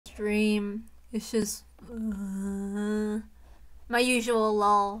stream. It's just my usual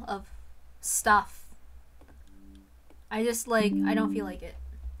lull of stuff. I just like, I don't feel like it.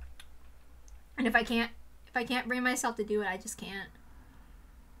 And if I can't bring myself to do it, I just can't.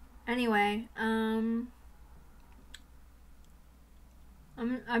 Anyway, I'm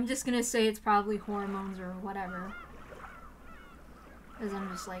just gonna say it's probably hormones or whatever. Because I'm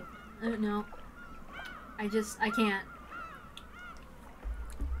just like, no. I can't.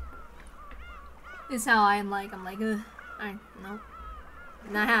 It's how I'm like, nope.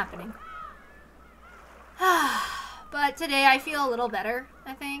 Not happening. But today I feel a little better,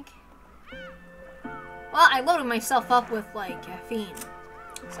 I think. Well, I loaded myself up with, like, caffeine.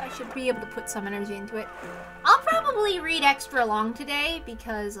 So I should be able to put some energy into it. I'll probably read extra long today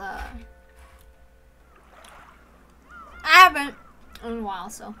because, I haven't in a while,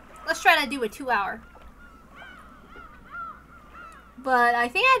 so let's try to do a 2-hour. But I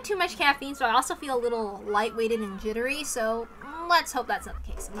think I had too much caffeine, so I also feel a little light-weighted and jittery, so let's hope that's not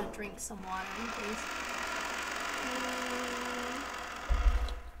the case. I'm gonna drink some water in case.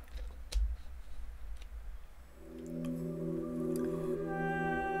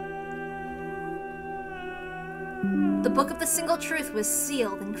 The Book of the Single Truth was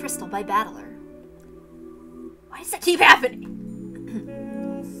sealed in crystal by Battler. Why does that keep happening?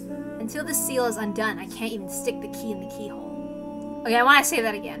 Until the seal is undone, I can't even stick the key in the keyhole. Okay, I want to say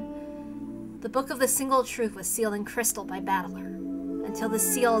that again. The Book of the Single Truth was sealed in crystal by Battler. Until the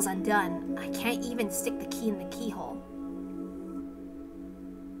seal is undone, I can't even stick the key in the keyhole.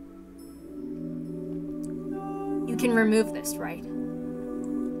 You can remove this, right?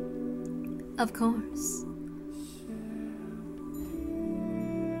 Of course.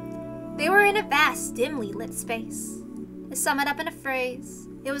 They were in a vast, dimly lit space. To sum it up in a phrase,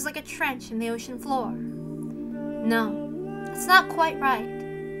 it was like a trench in the ocean floor. No, it's not quite right.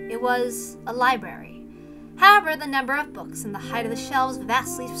 It was a library. However, the number of books and the height of the shelves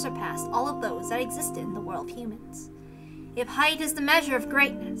vastly surpassed all of those that existed in the world of humans. If height is the measure of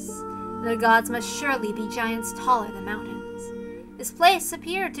greatness, the gods must surely be giants taller than mountains. This place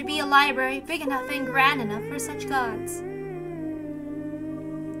appeared to be a library big enough and grand enough for such gods.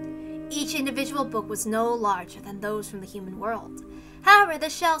 Each individual book was no larger than those from the human world. However, the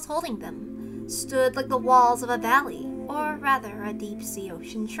shelves holding them stood like the walls of a valley, or rather a deep-sea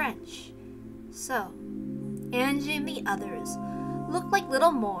ocean trench. So, Angie and the others looked like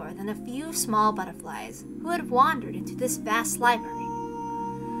little more than a few small butterflies who had wandered into this vast library.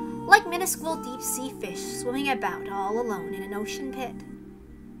 Like minuscule deep-sea fish swimming about all alone in an ocean pit.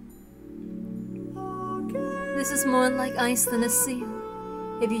 This is more like ice than a seal.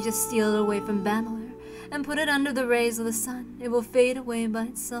 If you just steal it away from Battler and put it under the rays of the sun, it will fade away by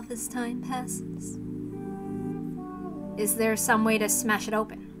itself as time passes. Is there some way to smash it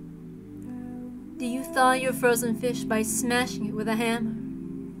open? Do you thaw your frozen fish by smashing it with a hammer?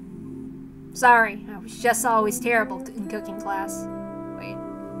 Sorry, I was just always terrible in cooking class. Wait,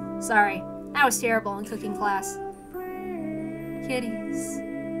 sorry, I was terrible in cooking class. Kitties,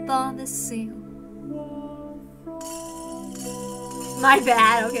 thaw the seal. My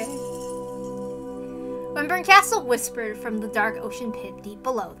bad, okay. When Burncastle whispered from the dark ocean pit deep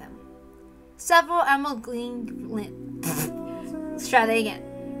below them, several emerald green Let's try that again.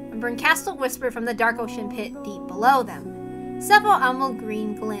 When Burncastle whispered from the dark ocean pit deep below them, several emerald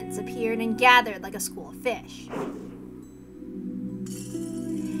green glints appeared and gathered like a school of fish.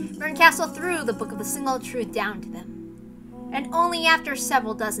 Burncastle threw the Book of the Single Truth down to them. And only after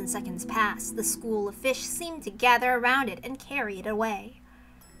several dozen seconds passed, the school of fish seemed to gather around it and carry it away.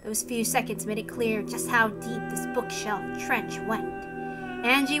 Those few seconds made it clear just how deep this bookshelf trench went.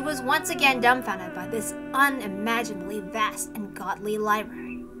 Angie was once again dumbfounded by this unimaginably vast and godly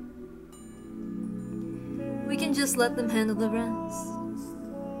library. We can just let them handle the rest.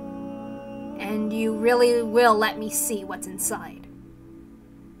 And you really will let me see what's inside?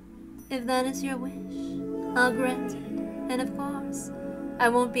 If that is your wish, I'll grant it. And of course, I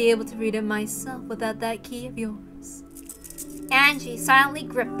won't be able to read it myself without that key of yours. Angie silently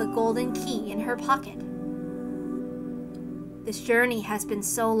gripped the golden key in her pocket. This journey has been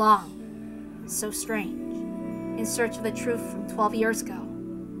so long, and so strange. In search of the truth from 12 years ago,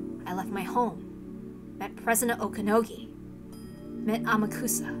 I left my home, met President Okanogi, met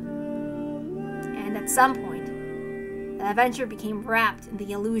Amakusa, and at some point, the adventure became wrapped in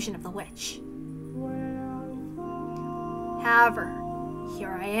the illusion of the witch. However,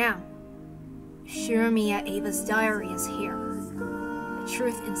 here I am. Shiramiya Ava's diary is here. The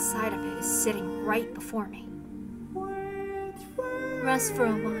truth inside of it is sitting right before me. Rest for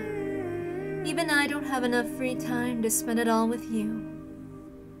a while. Even I don't have enough free time to spend it all with you.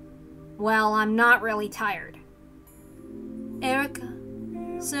 Well, I'm not really tired. Erica,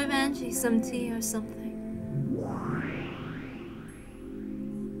 serve Angie some tea or something.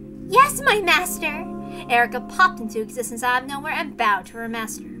 Yes, my master! Erica popped into existence out of nowhere and bowed to her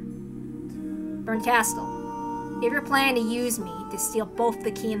master. Berncastle, if you're planning to use me to steal both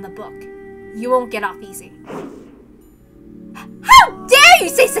the key and the book, you won't get off easy. How dare you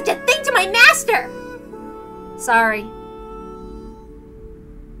say such a thing to my master! Sorry.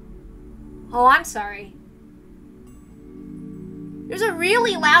 Oh, I'm sorry. There's a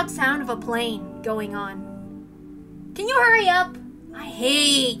really loud sound of a plane going on. Can you hurry up? I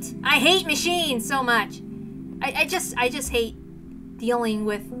hate machines so much. I just hate dealing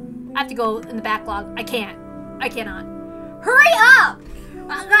with. I have to go in the backlog. I cannot. Hurry up!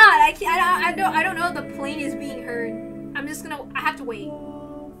 Oh God, I don't know if the plane is being heard. I have to wait.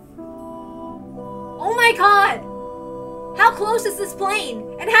 Oh my God! How close is this plane?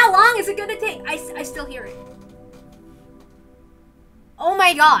 And how long is it gonna take? I still hear it. Oh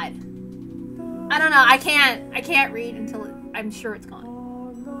my God. I don't know. I can't read until I'm sure it's gone.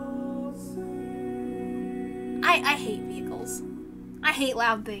 I hate vehicles. I hate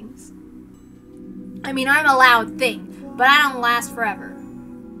loud things. I mean, I'm a loud thing, but I don't last forever.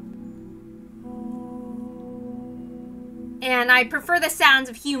 And I prefer the sounds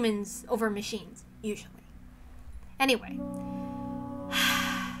of humans over machines, usually. Anyway.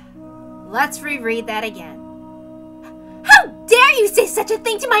 Let's reread that again. How dare you say such a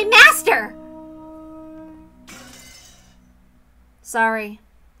thing to my master! Sorry.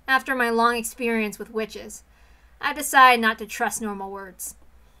 After my long experience with witches, I decided not to trust normal words.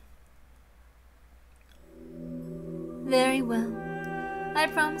 Very well. I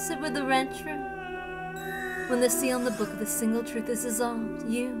promise it with the rent true. When the seal on the book of the single truth is dissolved,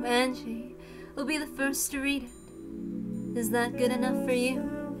 you, Angie, will be the first to read it. Is that good enough for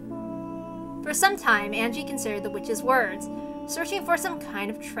you? For some time, Angie considered the witch's words, searching for some kind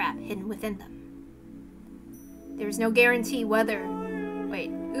of trap hidden within them. There's no guarantee whether...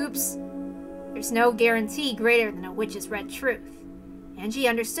 There's no guarantee greater than a witch's red truth. Angie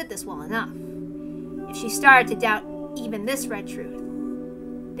understood this well enough. If she started to doubt even this red truth,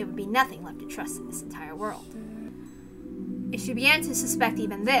 there would be nothing left to trust in this entire world. If she began to suspect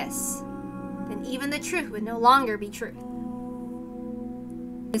even this, then even the truth would no longer be truth.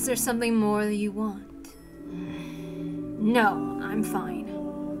 Is there something more that you want? No, I'm fine.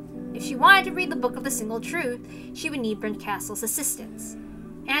 If she wanted to read the book of the single truth, she would need Berncastle's assistance.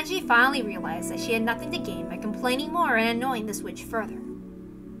 Angie finally realized that she had nothing to gain by complaining more and annoying this witch further.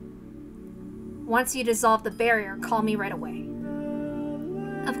 Once you dissolve the barrier, call me right away.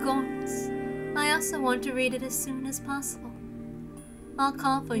 Of course. I also want to read it as soon as possible. I'll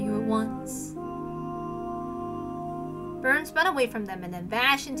call for you at once. Bern spun away from them and then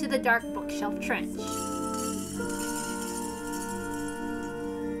vanished into the dark bookshelf trench.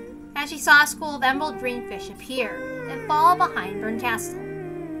 As she saw a school of emerald green fish appear and fall behind Berncastle.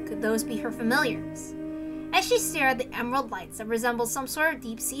 Could those be her familiars? As she stared at the emerald lights that resembled some sort of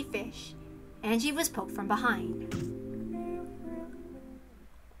deep-sea fish, Angie was poked from behind.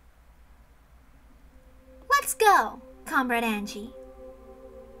 Let's go, Comrade Angie.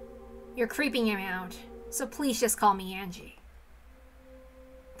 You're creeping me out, so please just call me Angie.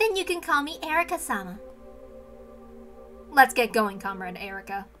 Then you can call me Erica-sama. Let's get going, Comrade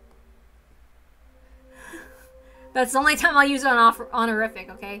Erica. That's the only time I'll use it on honorific,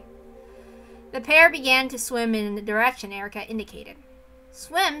 okay? The pair began to swim in the direction Erica indicated.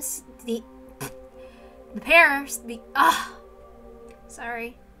 The pair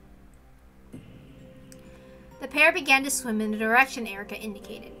began to swim in the direction Erica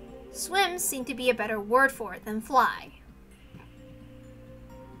indicated. Swim seemed to be a better word for it than fly.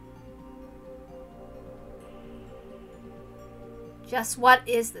 Just what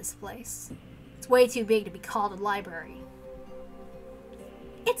is this place? It's way too big to be called a library.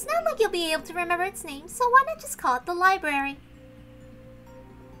 It's not like you'll be able to remember its name, so why not just call it the library?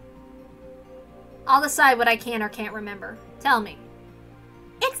 I'll decide what I can or can't remember. Tell me.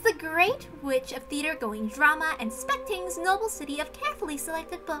 It's the great witch of theater-going drama and spectating's noble city of carefully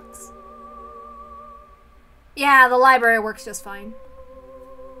selected books. Yeah, the library works just fine.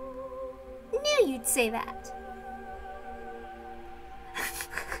 Knew you'd say that.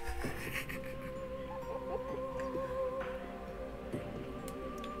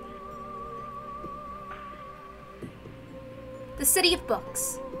 The City of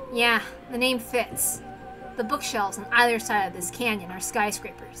Books. Yeah, the name fits. The bookshelves on either side of this canyon are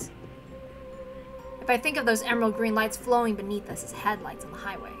skyscrapers. If I think of those emerald green lights flowing beneath us as headlights on the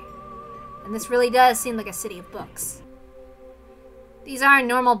highway, then this really does seem like a city of books. These aren't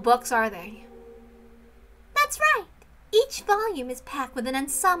normal books, are they? That's right. Each volume is packed with an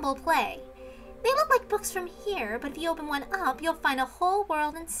ensemble play. They look like books from here, but if you open one up, you'll find a whole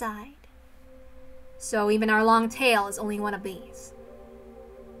world inside. So even our long tale is only one of these.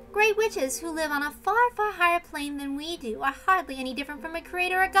 Great witches who live on a far, far higher plane than we do are hardly any different from a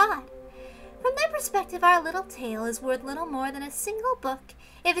creator or god. From their perspective, our little tale is worth little more than a single book,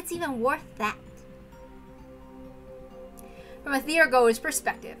 if it's even worth that. From a theatergoer's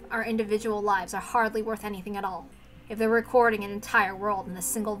perspective, our individual lives are hardly worth anything at all. If they're recording an entire world in a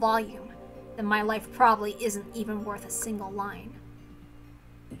single volume, then my life probably isn't even worth a single line.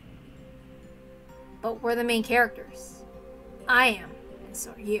 But we're the main characters. I am, and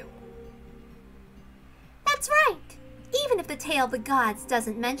so are you. That's right! Even if the tale of the gods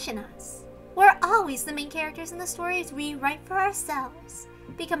doesn't mention us, we're always the main characters in the stories we write for ourselves.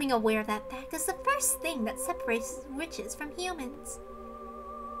 Becoming aware of that fact is the first thing that separates witches from humans.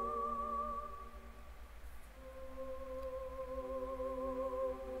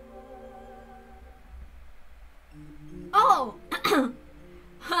 Oh!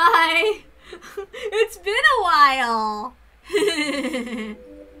 Hi! It's been a while!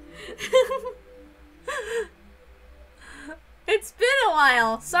 It's been a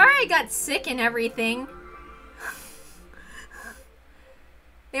while. Sorry I got sick and everything.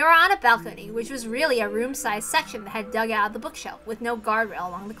 They were on a balcony, which was really a room-sized section that had dug out of the bookshelf with no guardrail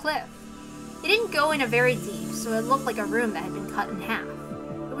along the cliff. It didn't go in a very deep, so it looked like a room that had been cut in half.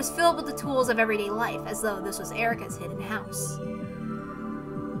 It was filled with the tools of everyday life, as though this was Erica's hidden house.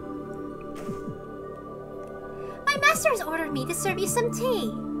 My master has ordered me to serve you some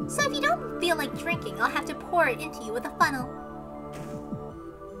tea, so if you don't feel like drinking, I'll have to pour it into you with a funnel.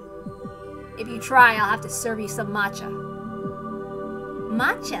 If you try, I'll have to serve you some matcha.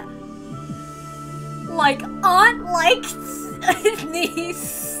 Matcha? Like aunt, like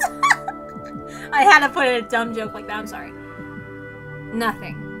niece. I had to put in a dumb joke like that, I'm sorry.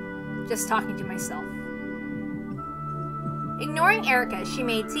 Nothing. Just talking to myself. Ignoring Erica, she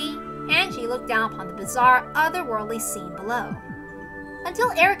made tea, and she looked down upon the bizarre, otherworldly scene below.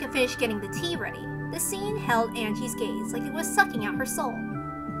 Until Erica finished getting the tea ready, the scene held Angie's gaze like it was sucking out her soul.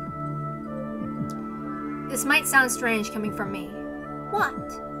 This might sound strange coming from me. What?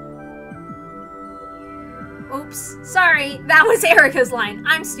 Oops. Sorry, that was Erica's line.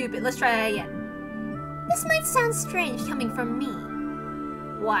 I'm stupid. Let's try that again. This might sound strange coming from me.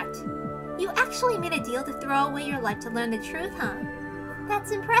 What? You actually made a deal to throw away your life to learn the truth, huh?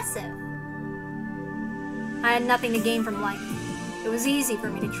 That's impressive. I had nothing to gain from life. It was easy for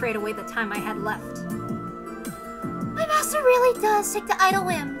me to trade away the time I had left. My master really does take to idle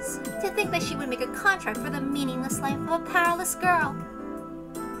whims. To think that she would make a contract for the meaningless life of a powerless girl.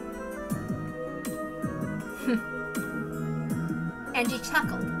 Angie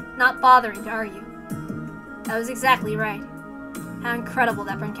chuckled, not bothering to argue. That was exactly right. How incredible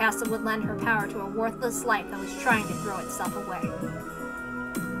that Brancasta would lend her power to a worthless life that was trying to throw itself away.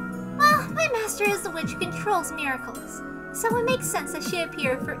 Well, my master is the witch who controls miracles, so it makes sense that she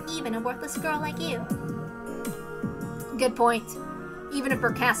appeared for even a worthless girl like you. Good point. Even if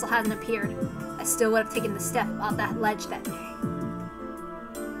her castle hadn't appeared, I still would have taken the step off that ledge that day.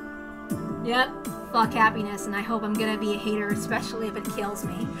 Yep, fuck happiness, and I hope I'm gonna be a hater, especially if it kills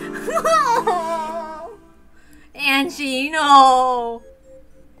me. Angie, no!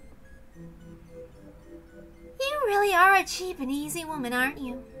 You really are a cheap and easy woman, aren't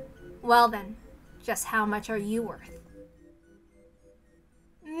you? Well then, just how much are you worth?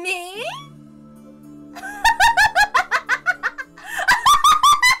 Me?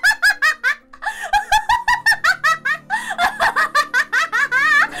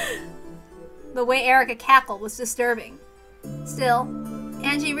 The way Erica cackled was disturbing. Still,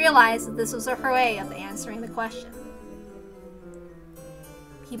 Angie realized that this was her way of answering the question.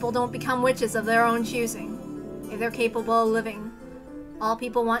 People don't become witches of their own choosing. If they're capable of living, all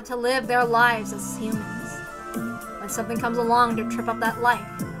people want to live their lives as humans. When something comes along to trip up that life,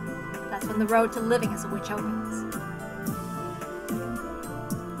 that's when the road to living as a witch opens.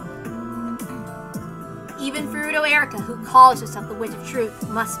 Even Furuto Erica, who calls herself the Witch of Truth,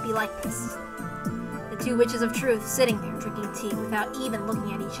 must be like this. The two witches of truth sitting there drinking tea without even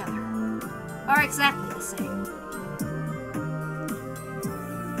looking at each other are exactly the same.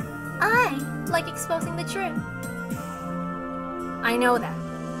 I like exposing the truth. I know that.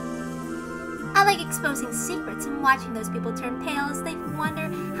 I like exposing secrets and watching those people turn pale as they wonder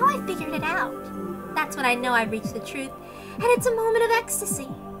how I figured it out. That's when I know I've reached the truth, and it's a moment of ecstasy.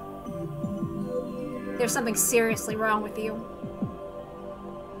 There's something seriously wrong with you.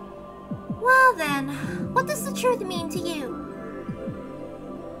 Well then, what does the truth mean to you?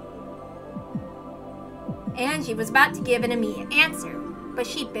 Angie was about to give an immediate answer, but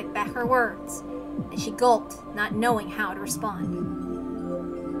she bit back her words, and she gulped, not knowing how to respond.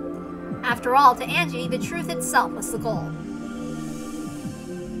 After all, to Angie, the truth itself was the goal.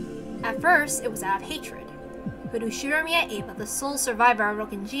 At first, it was out of hatred. Could Ushiramiya Eva, the sole survivor of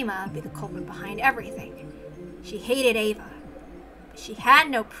Rokenjima, be the culprit behind everything? She hated Eva, but she had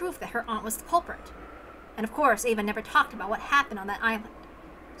no proof that her aunt was the culprit. And of course, Eva never talked about what happened on that island.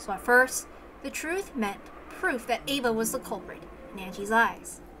 So at first, the truth meant proof that Eva was the culprit in Angie's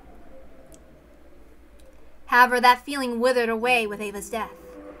eyes. However, that feeling withered away with Ava's death.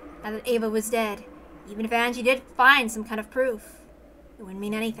 Now that Ava was dead, even if Angie did find some kind of proof, it wouldn't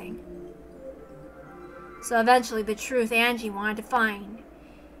mean anything. So eventually, the truth Angie wanted to find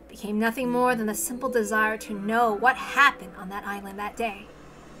became nothing more than the simple desire to know what happened on that island that day.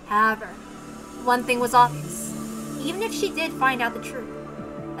 However, one thing was obvious. Even if she did find out the truth,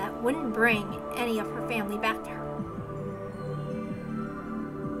 that wouldn't bring any of her family back to her.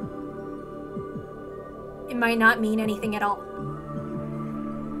 It might not mean anything at all.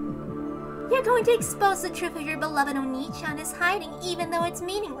 You're going to expose the truth of your beloved Oni-chan is hiding, even though it's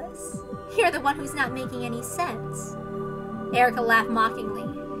meaningless. You're the one who's not making any sense. Erica laughed mockingly.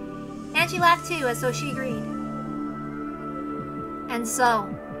 Angie laughed too, as though she agreed. And so,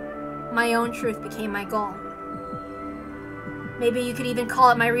 my own truth became my goal. Maybe you could even call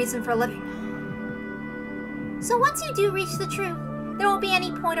it my reason for living. So once you do reach the truth, there won't be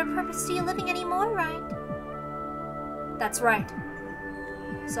any point or purpose to you living anymore, right? That's right.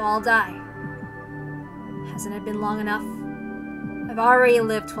 So I'll die. Hasn't it been long enough? I've already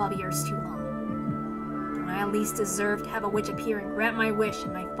lived 12 years too long. Don't I at least deserve to have a witch appear and grant my wish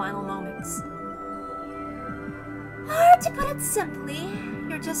in my final moments? Or to put it simply,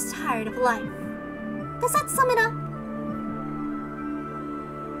 you're just tired of life. Does that sum it up?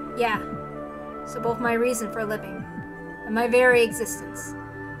 Yeah. So both my reason for living and my very existence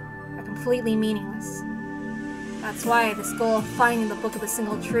are completely meaningless. That's why this goal of finding the Book of the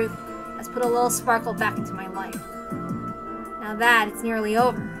Single Truth has put a little sparkle back into my life. Now that it's nearly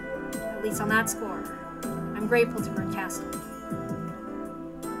over, at least on that score, I'm grateful to Burnt Castle.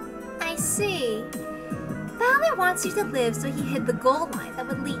 I see. Valor wants you to live, so he hid the gold line that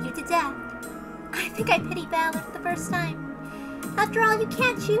would lead you to death. I think I pity Valor for the first time. After all, you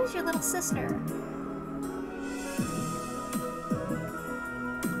can't choose your little sister.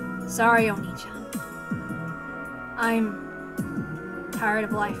 Sorry, Oni-chan. I'm tired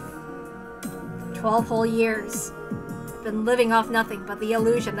of life. For 12 whole years, I've been living off nothing but the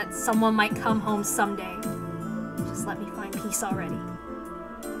illusion that someone might come home someday. Just let me find peace already.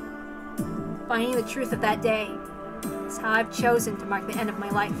 Finding the truth of that day is how I've chosen to mark the end of my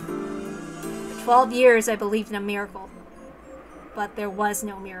life. For 12 years, I believed in a miracle. But there was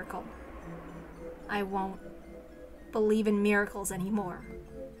no miracle. I won't believe in miracles anymore.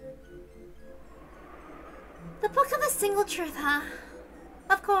 The Book of the Single Truth, huh?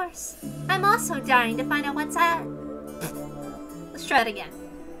 Of course. I'm also dying to find out what's at. Let's try it again.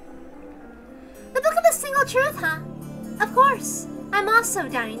 The Book of the Single Truth, huh? Of course. I'm also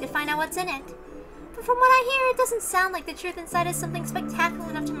dying to find out what's in it. But from what I hear, it doesn't sound like the truth inside is something spectacular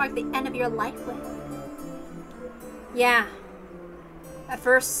enough to mark the end of your life with. Yeah. At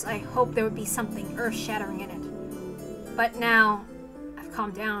first, I hoped there would be something earth-shattering in it. But now, I've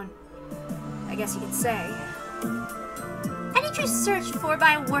calmed down. I guess you could say. Any truth searched for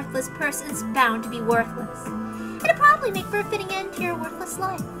by a worthless person is bound to be worthless. It'll probably make for a fitting end to your worthless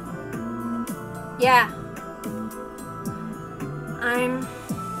life. Yeah. I'm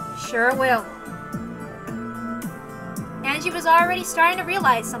sure it will. Angie was already starting to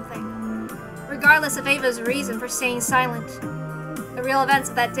realize something. Regardless of Ava's reason for staying silent, the real events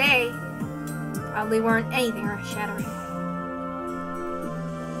of that day probably weren't anything earth-shattering.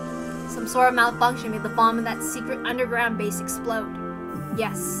 Some sort of malfunction made the bomb in that secret underground base explode.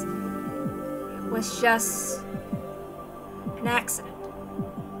 Yes, it was just an accident.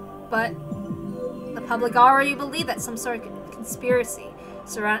 But the public already believed that some sort of conspiracy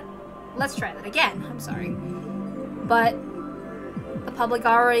surround. Let's try that again. I'm sorry. But the public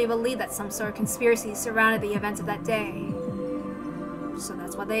already believed that some sort of conspiracy surrounded the events of that day. So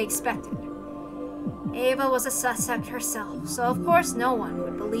that's what they expected. Ava was a suspect herself, so of course no one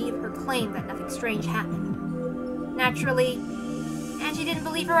would believe her claim that nothing strange happened. Naturally, Angie didn't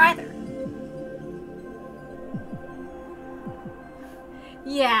believe her either.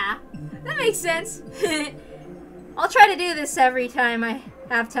 Yeah, that makes sense. I'll try to do this every time I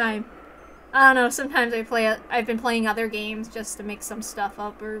have time. I don't know, sometimes I've been playing other games just to make some stuff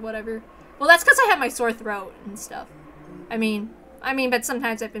up or whatever. Well, that's because I have my sore throat and stuff. I mean, but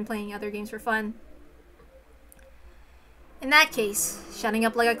sometimes I've been playing other games for fun. In that case, shutting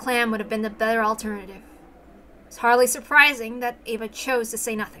up like a clam would have been the better alternative. It's hardly surprising that Ava chose to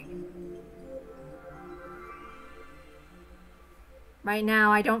say nothing. Right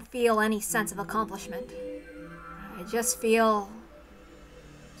now, I don't feel any sense of accomplishment. I just feel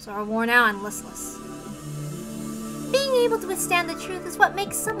sort of worn out and listless. Being able to withstand the truth is what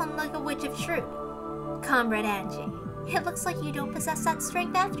makes someone like a witch of truth. Comrade Angie, it looks like you don't possess that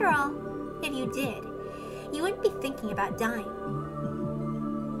strength after all. If you did, you wouldn't be thinking about dying.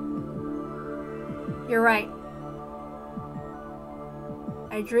 You're right.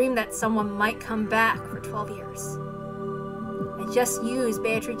 I dreamed that someone might come back for 12 years. I just used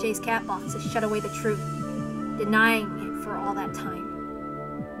Beatrice's cat box to shut away the truth, denying it for all that time.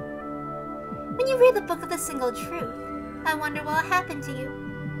 When you read the Book of the Single Truth, I wonder what will happen to you.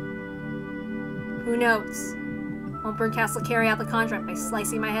 Who knows? Won't Castle carry out the contract by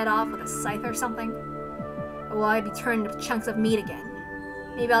slicing my head off with a scythe or something? Or will I be turned into chunks of meat again?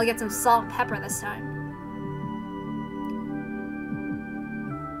 Maybe I'll get some salt and pepper this time.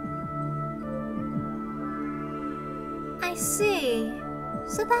 I see.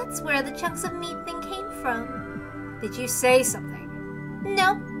 So that's where the chunks of meat thing came from. Did you say something?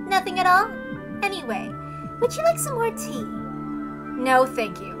 No, nothing at all. Anyway, would you like some more tea? No,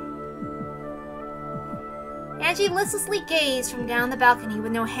 thank you. Angie listlessly gazed from down the balcony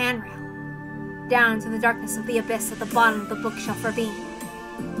with no handrail, down to the darkness of the abyss at the bottom of the bookshelf ravine.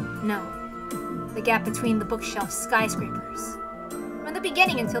 No, the gap between the bookshelf skyscrapers. From the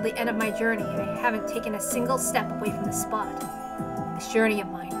beginning until the end of my journey, I haven't taken a single step away from this spot. This journey of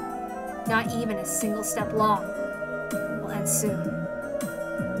mine, not even a single step long, will end soon.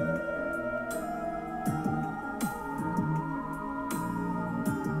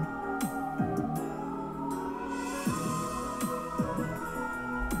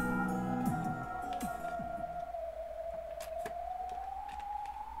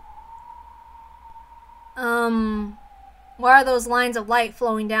 Why are those lines of light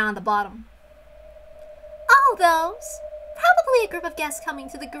flowing down at the bottom? All those? Probably a group of guests coming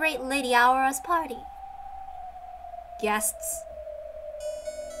to the great Lady Aurora's party. Guests?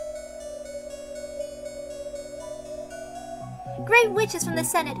 Great witches from the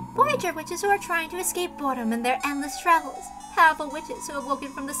Senate, Voyager witches who are trying to escape boredom in their endless travels, powerful witches who have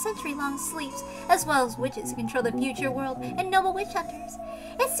woken from the century-long sleeps, as well as witches who control the future world, and noble witch hunters.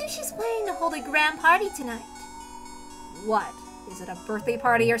 It's Sushi's planning to hold a grand party tonight. What? Is it a birthday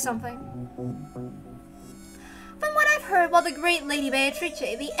party or something? From what I've heard, while the great Lady Beatrice,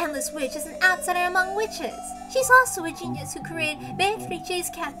 the Endless Witch, is an outsider among witches, she's also a genius who created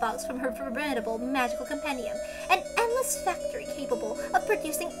Beatrice's cat box from her formidable magical compendium, an endless factory capable of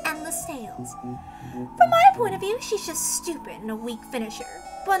producing endless tales. From my point of view, she's just stupid and a weak finisher,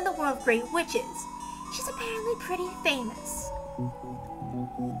 but in the world of great witches, she's apparently pretty famous.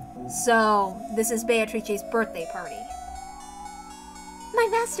 So, this is Beatrice's birthday party. My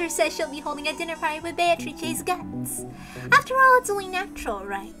master says she'll be holding a dinner party with Beatrice's guts. After all, it's only natural,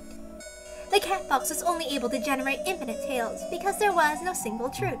 right? The cat box was only able to generate infinite tales because there was no single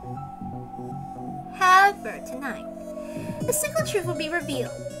truth. However, tonight, the single truth will be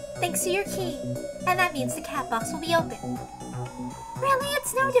revealed, thanks to your key, and that means the cat box will be open. Really,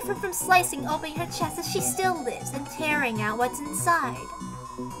 it's no different from slicing open her chest as she still lives and tearing out what's inside.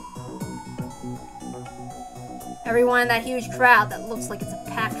 Everyone in that huge crowd that looks like it's a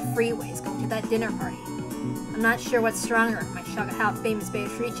packed freeway is going to that dinner party. I'm not sure what's stronger, my shock at how famous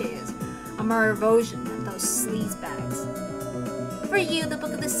Beatrice is, or my revulsion at those sleazebags. For you, the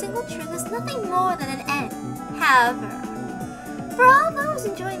Book of the Single Truth is nothing more than an end. However, for all those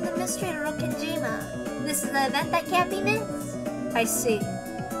enjoying the mystery of Rokkenjima, this is an event that can't be missed. I see.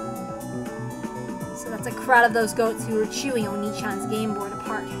 So that's a crowd of those goats who were chewing Oni-chan's game board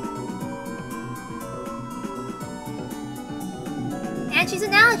apart. Angie's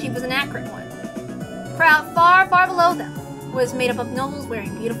analogy was an accurate one. The crowd far, far below them was made up of nobles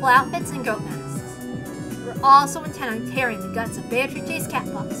wearing beautiful outfits and goat masks. They were all so intent on tearing the guts of Beatrice's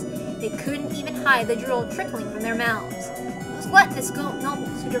cat box, they couldn't even hide the drool trickling from their mouths. Those gluttonous goat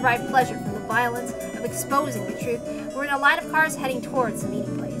nobles who derived pleasure from the violence of exposing the truth were in a line of cars heading towards the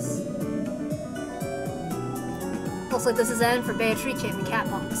meeting place. Looks like this is the end for Beatrice and the cat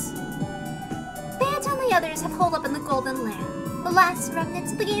box. Beat and the others have holed up in the Golden Land, the last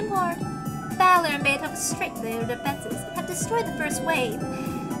remnants of the game board. Valor and Bay took straight to their defenses and have destroyed the first wave,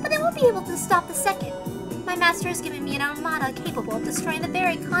 but they won't be able to stop the second. My master has given me an armada capable of destroying the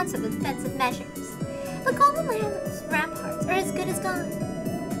very concept of defensive measures. The Golden Land's ramparts are as good as gone.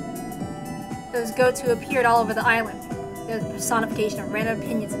 Those goats who appeared all over the island, they're the personification of random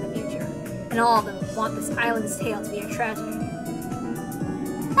opinions in the future. and all of them want this island's tale to be a tragedy.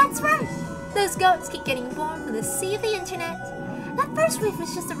 That's right! Those goats keep getting born from the sea of the internet. That first wave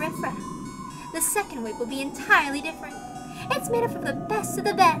was just a riffraff. The second wave will be entirely different. It's made up of the best of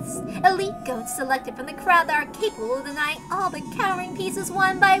the best, elite goats selected from the crowd that are capable of denying all the cowering pieces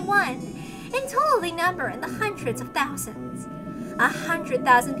one by one. In total, they number in the hundreds of thousands.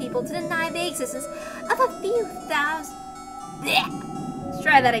 100,000 people to deny the existence of a few thousand. Blech. Let's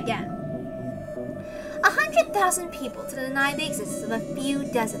try that again. 100,000 people to deny the existence of a few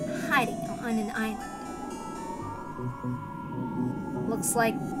dozen hiding on an island. Looks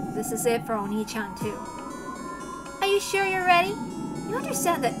like this is it for Oni-chan too. Are you sure you're ready? You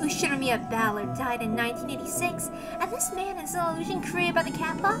understand that Ushinomiya Ballard died in 1986, and this man is an illusion created by the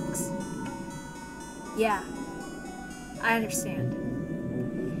cat fox? Yeah, I understand.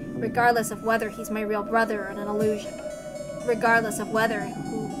 Regardless of whether he's my real brother or an illusion. Regardless of whether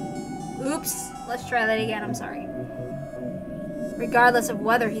Oops, let's try that again, I'm sorry. Regardless of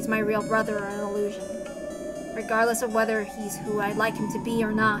whether he's my real brother or an illusion. Regardless of whether he's who I'd like him to be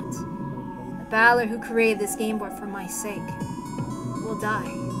or not. The Ballard who created this game board for my sake will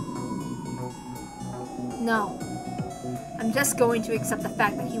die. No. I'm just going to accept the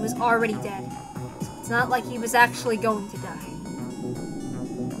fact that he was already dead. So it's not like he was actually going to die.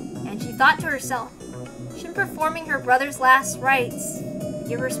 And she thought to herself, shouldn't performing her brother's last rites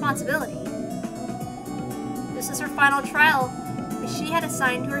be her responsibility? This is her final trial that she had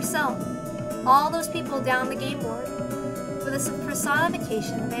assigned to herself. All those people down the game board were the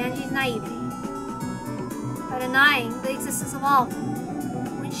personification of Angie's naivety. By denying the existence of all of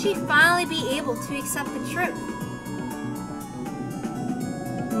them, would she finally be able to accept the truth?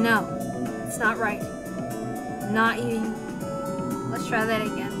 No, it's not right. I'm not even... Let's try that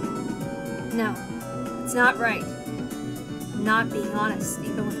again. No, it's not right. I'm not being honest,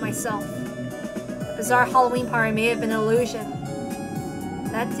 even with myself. The bizarre Halloween party may have been an illusion.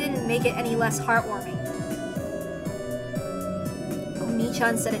 That didn't make it any less heartwarming.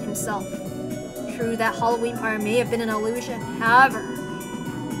 Oni-chan said it himself. True, that Halloween party may have been an illusion. However,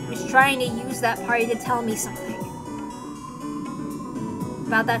 he was trying to use that party to tell me something.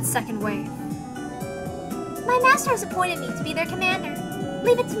 About that second wave. My master has appointed me to be their commander.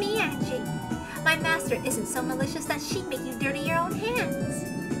 Leave it to me, Angie. My master isn't so malicious that she'd make you dirty your own hands.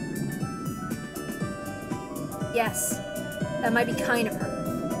 Yes, that might be kind of her.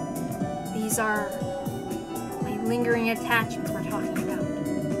 These are my lingering attachments we're talking about.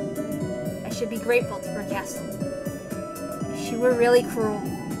 I should be grateful to her castle. If she were really cruel,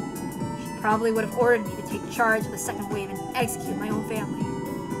 she probably would have ordered me to take charge of the second wave and execute my own family.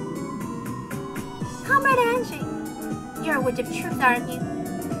 Comrade Angie, you're a witch of truth, aren't you?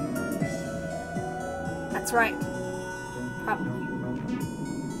 That's right. Probably.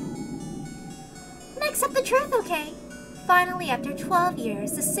 Then accept the truth, okay? Finally, after 12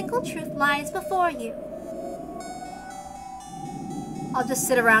 years, the single truth lies before you. I'll just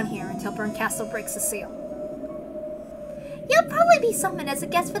sit around here until Burncastle breaks the seal. You'll probably be summoned as a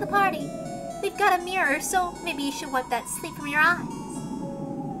guest for the party. We've got a mirror, so maybe you should wipe that sleep from your eyes.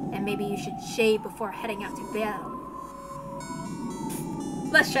 And maybe you should shave before heading out to battle.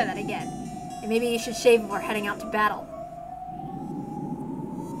 Let's try that again. And maybe you should shave before heading out to battle.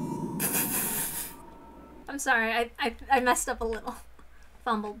 I'm sorry, I messed up a little.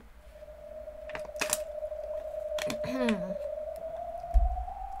 Fumbled.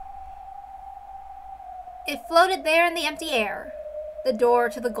 It floated there in the empty air, the door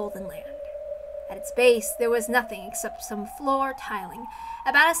to the Golden Land. At its base, there was nothing except some floor tiling,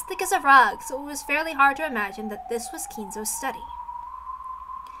 about as thick as a rug, so it was fairly hard to imagine that this was Kinzo's study.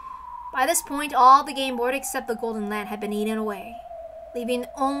 By this point, all the game board except the Golden Land had been eaten away, leaving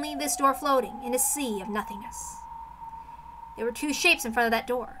only this door floating in a sea of nothingness. There were two shapes in front of that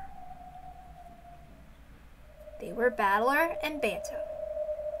door. They were Battler and Banto.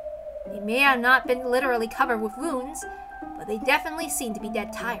 They may have not been literally covered with wounds, but they definitely seemed to be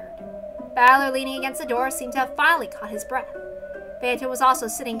dead tired. Battler, leaning against the door, seemed to have finally caught his breath. Banto was also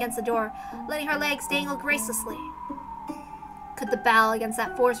sitting against the door, letting her legs dangle gracelessly. Could the battle against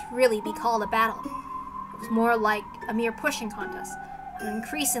that force really be called a battle? It was more like a mere pushing contest, on an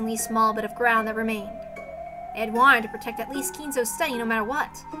increasingly small bit of ground that remained. They had wanted to protect at least Kinzo's study no matter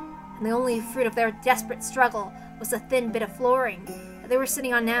what, and the only fruit of their desperate struggle was the thin bit of flooring that they were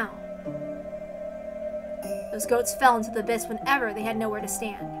sitting on now. Those goats fell into the abyss whenever they had nowhere to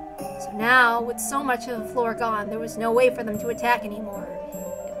stand. So now, with so much of the floor gone, there was no way for them to attack anymore.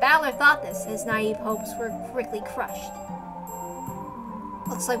 If Battler thought this, his naive hopes were quickly crushed.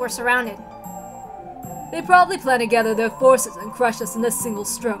 Looks like we're surrounded. They probably plan to gather their forces and crush us in a single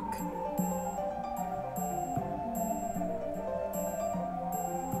stroke.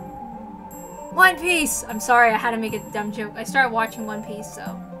 One Piece! I'm sorry, I had to make a dumb joke. I started watching One Piece, so...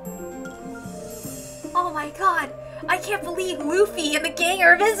 Oh my god! I can't believe Luffy and the gang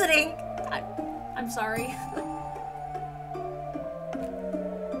are visiting! I'm sorry.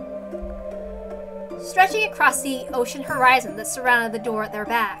 Stretching across the ocean horizon that surrounded the door at their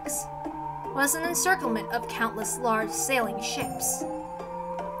backs was an encirclement of countless large sailing ships.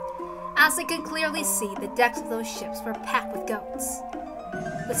 As they could clearly see, the decks of those ships were packed with goats,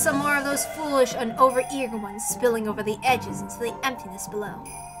 with some more of those foolish and over-eager ones spilling over the edges into the emptiness below.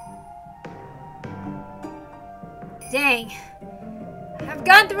 Dang. I've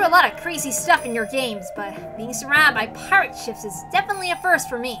gone through a lot of crazy stuff in your games, but being surrounded by pirate ships is definitely a first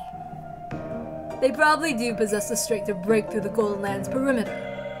for me. They probably do possess the strength to break through the Golden Land's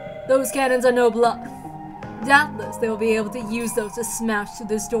perimeter. Those cannons are no bluff. Doubtless they will be able to use those to smash through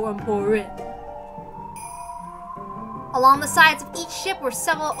this door and pour in. Along the sides of each ship were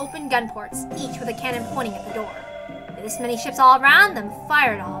several open gun ports, each with a cannon pointing at the door. With this many ships all around them,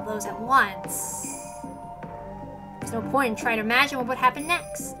 fired all of those at once. There's no point in trying to imagine what would happen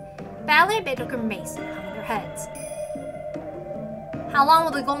next. Valor and Beto grimaced and hung their heads. How long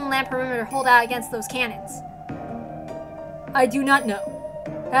will the Golden Land perimeter hold out against those cannons? I do not know.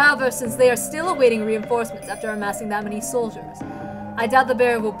 However, since they are still awaiting reinforcements after amassing that many soldiers, I doubt the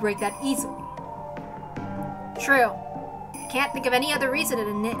barrier will break that easily. True. I can't think of any other reason to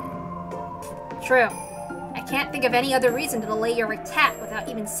delay your attack without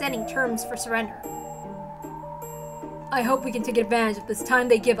even setting terms for surrender. I hope we can take advantage of this time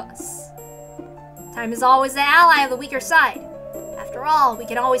they give us. Time is always the ally of the weaker side. After all, we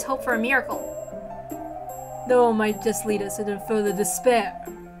can always hope for a miracle. Though it might just lead us into further despair.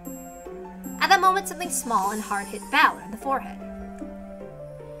 At that moment, something small and hard hit Valor in the forehead.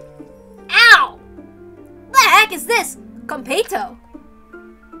 Ow! The heck is this? Junpei?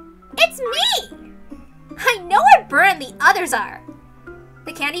 It's me! I know how burned the others are.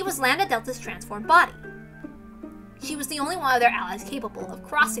 The candy was Lambda Delta's transformed body. She was the only one of their allies capable of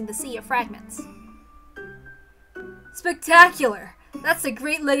crossing the sea of fragments. Spectacular! That's the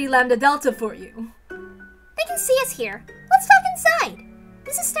great Lady Lambda Delta for you. They can see us here. Let's talk inside.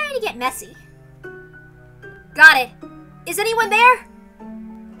 This is starting to get messy. Got it. Is anyone there?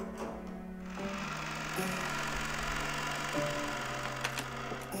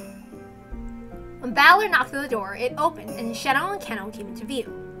 When Valor knocked on the door, it opened and Shadow and Keno came into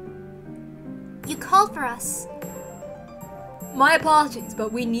view. You called for us. My apologies,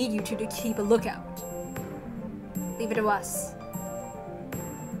 but we need you two to keep a lookout. Leave it to us.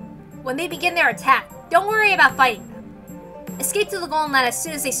 When they begin their attack, don't worry about fighting them. Escape to the Golden Land as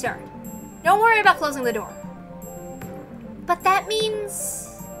soon as they start. Don't worry about closing the door. But that means...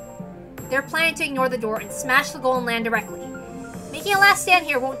 They're planning to ignore the door and smash the Golden Land directly. Making a last stand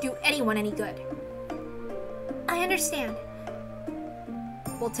here won't do anyone any good. I understand.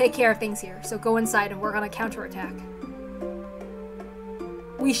 We'll take care of things here, so go inside and work on a counterattack.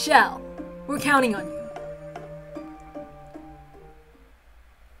 We shall. We're counting on you.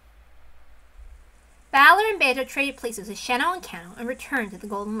 Valor and Beto traded places with Sheno and Kano and returned to the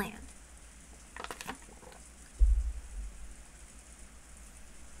Golden Land.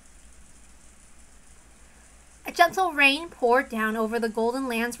 A gentle rain poured down over the Golden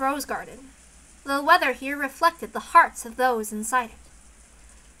Land's rose garden. The weather here reflected the hearts of those inside it.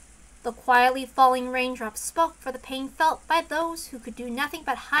 The quietly falling raindrops spoke for the pain felt by those who could do nothing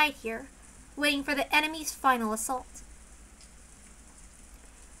but hide here, waiting for the enemy's final assault.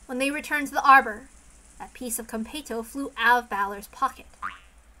 When they returned to the arbor, that piece of Junpei flew out of Valor's pocket,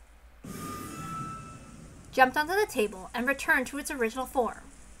 jumped onto the table, and returned to its original form.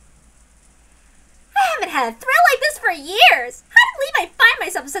 I haven't had a thrill like this for years! I can't believe I find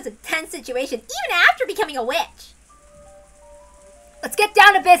myself in such a tense situation even after becoming a witch! Let's get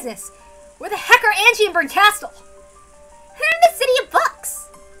down to business! Where the heck are Angie and Burncastle? They're in the City of Books!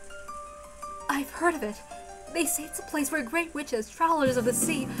 I've heard of it. They say it's a place where great witches, travelers of the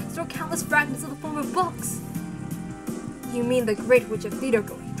sea, store countless fragments of the form of books. You mean the great witch of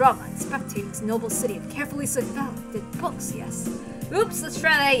theater-going, drama, and spectating's noble city of carefully selected books, yes? Oops, let's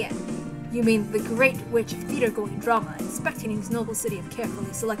try that again. You mean the great witch of theater-going, drama, and spectating's noble city of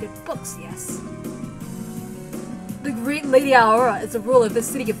carefully selected books, yes? The great Lady Aurora is the ruler of the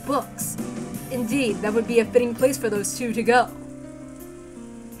City of Books. Indeed, that would be a fitting place for those two to go.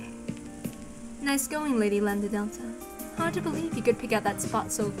 Nice going, Lady Lambda Delta. Hard to believe you could pick out that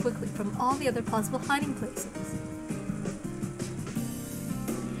spot so quickly from all the other possible hiding places.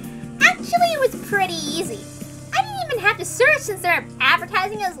 Actually, it was pretty easy. I didn't even have to search since they're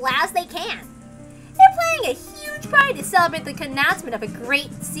advertising as loud as they can. They're planning a huge huge party to celebrate the announcement of a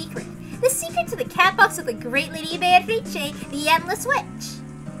great secret. The secret to the cat box of the Great Lady Beatrice, the Endless Witch.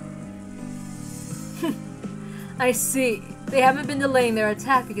 I see. They haven't been delaying their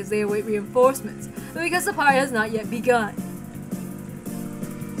attack because they await reinforcements, but because the party has not yet begun.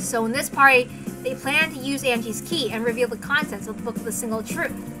 So in this party, they plan to use Angie's key and reveal the contents of the Book of the Single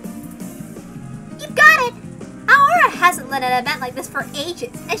Truth. You've got it! Aurora hasn't led an event like this for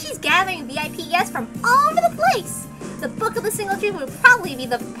ages, and she's gathering VIP guests from all over the place. The Book of the Single Truth will probably be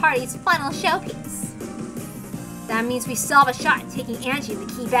the party's final showpiece. That means we still have a shot at taking Angie and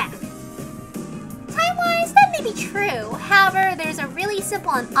the key back. Time-wise, that may be true. However, there's a really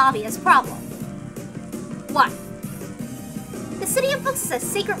simple and obvious problem. What? The City of Books is a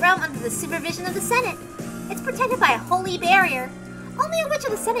sacred realm under the supervision of the Senate. It's protected by a holy barrier. Only a witch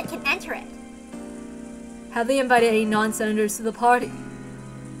of the Senate can enter it. Have they invited any non-senators to the party?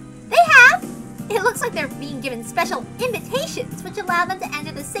 They have! It looks like they're being given special invitations, which allow them to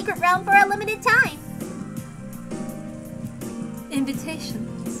enter the sacred realm for a limited time.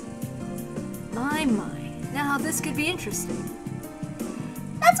 Invitations? My. Now this could be interesting.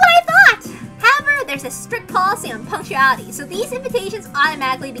 That's what I thought! However, there's a strict policy on punctuality, so these invitations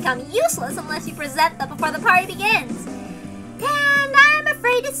automatically become useless unless you present them before the party begins. And I'm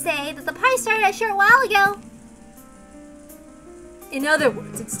afraid to say that the party started a short while ago. In other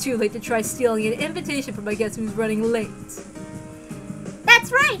words, it's too late to try stealing an invitation from a guest who's running late.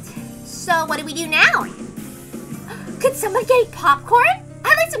 That's right. So what do we do now? Could someone get popcorn?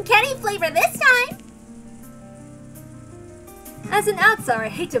 I'd like some candy flavor this time. As an outsider, I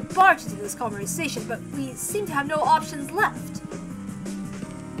hate to barge into this conversation, but we seem to have no options left.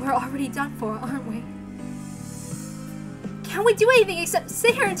 We're already done for, aren't we? Can't we do anything except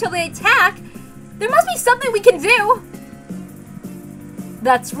sit here until they attack? There must be something we can do!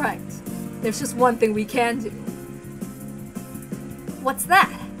 That's right. There's just one thing we can do. What's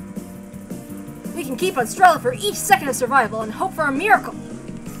that? We can keep on struggling for each second of survival and hope for a miracle.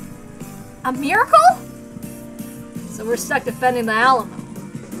 A miracle? So we're stuck defending the Alamo.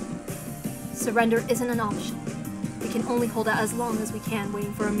 Surrender isn't an option. We can only hold out as long as we can,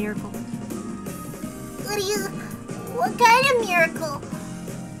 waiting for a miracle. What kind of miracle?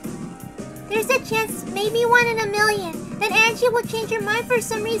 There's a chance, maybe 1 in a million, that Angie will change her mind for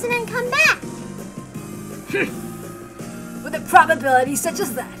some reason and come back. With a probability such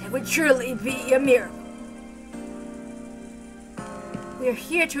as that, it would truly be a miracle. We are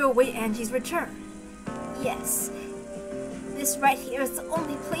here to await Angie's return. Yes. This right here is the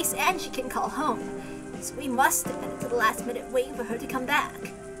only place Angie can call home, so we must defend it to the last minute waiting for her to come back.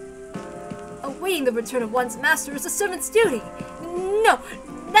 Awaiting the return of one's master is a servant's duty. No,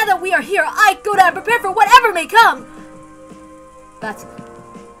 now that we are here, I go down prepared for whatever may come. That's it.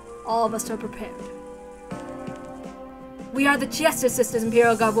 All of us are prepared. We are the Chester Sisters,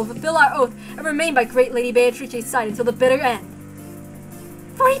 Imperial Guard, will fulfill our oath and remain by Great Lady Beatrice's side until the bitter end.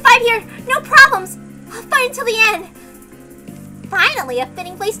 45 here, no problems. I'll fight until the end. Finally, a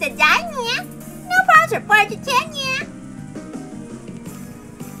fitting place to die, yeah? No problems reported to 10, yeah?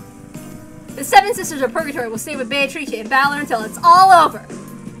 The 7 sisters of Purgatory will stay with Beatrice and battle her until it's all over.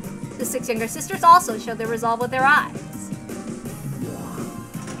 The 6 younger sisters also show their resolve with their eyes.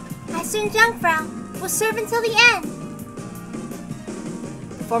 Master and Jungfrau will serve until the end.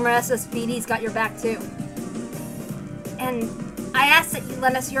 The former SSVD's got your back too. And I ask that you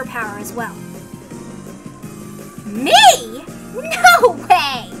lend us your power as well. Me? No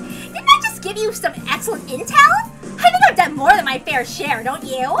way! Didn't I just give you some excellent intel? I think I've done more than my fair share, don't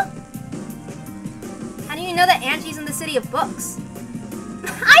you? How do you know that Angie's in the City of Books?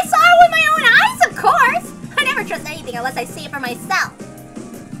 I saw her with my own eyes, of course! I never trust anything unless I see it for myself.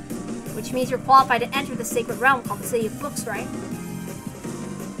 Which means you're qualified to enter the sacred realm called the City of Books, right?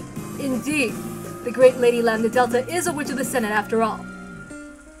 Indeed. The Great Lady Lambda Delta is a witch of the Senate after all.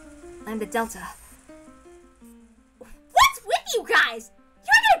 Lambda Delta. What's with you guys?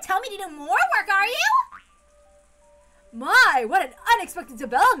 You're gonna tell me to do more work, are you? My, what an unexpected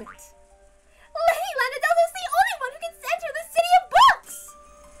development! Lady Lambda Delta is the only one who can enter the City of Books!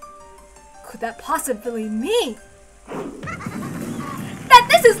 Could that possibly mean that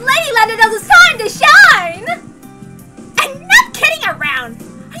this is Lady Lambda Delta's time to shine? And not kidding around!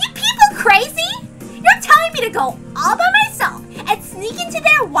 Are you people crazy? You're telling me to go all by myself and sneak into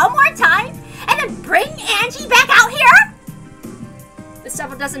there one more time and then bring Angie back out here? The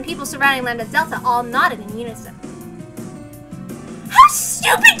several dozen people surrounding Lambda Delta all nodded in unison. How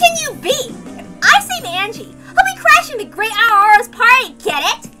stupid can you be? If I save Angie, I'll be crashing the Great Aurora's party, get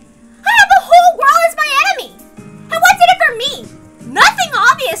it? I have the whole world as my enemy! And what's in it for me? Nothing,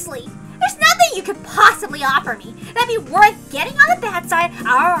 obviously! There's nothing you could possibly really offer me that'd be worth getting on the bad side of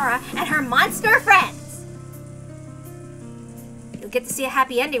Aurora and her monster friends? You'll get to see a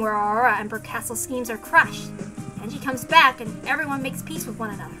happy ending where Aurora and Brook Castle schemes are crushed. Angie comes back and everyone makes peace with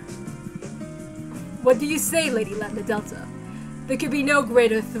one another. What do you say, Lady Lambda Delta? There could be no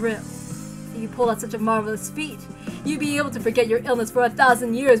greater thrill. If you pulled out such a marvelous feat, you'd be able to forget your illness for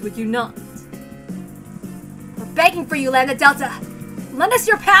 1,000 years, would you not? We're begging for you, Lambda Delta! Lend us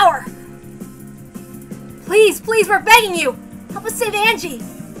your power! Please, please, we're begging you! Help us save Angie!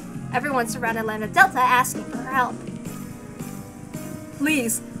 Everyone surrounded Lambda Delta asking for her help.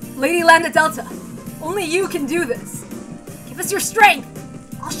 Please, Lady Lambda Delta, only you can do this. Give us your strength!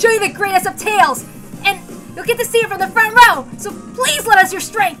 I'll show you the greatest of tales! And you'll get to see it from the front row! So please lend us your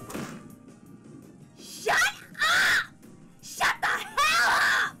strength! Shut up! Shut the hell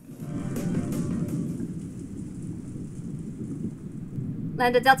up!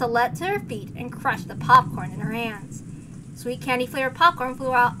 Lambda Delta leapt to her feet and crushed the popcorn in her hands. Sweet candy-flavored popcorn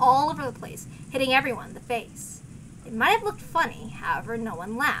flew out all over the place, hitting everyone in the face. It might have looked funny, however, no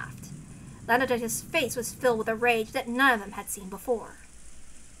one laughed. Lambda Delta's face was filled with a rage that none of them had seen before.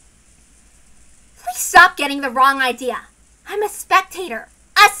 Please stop getting the wrong idea. I'm a spectator.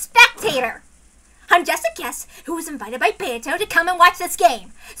 A spectator! I'm just a guest who was invited by Beato to come and watch this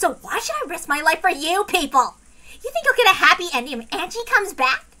game. So why should I risk my life for you people? You think you'll get a happy ending when Angie comes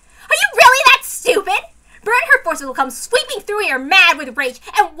back? Are you really that stupid? Burn her forces will come sweeping through here mad with rage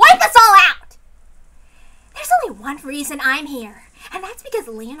and wipe us all out. There's only one reason I'm here, and that's because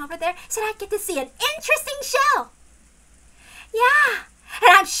Leon over there said I'd get to see an interesting show. Yeah,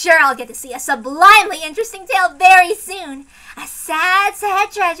 and I'm sure I'll get to see a sublimely interesting tale very soon. A sad,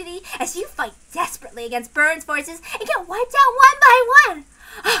 sad tragedy as you fight desperately against Burn's forces and get wiped out one by one.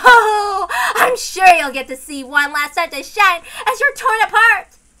 Oh, I'm sure you'll get to see one last time to shine as you're torn apart.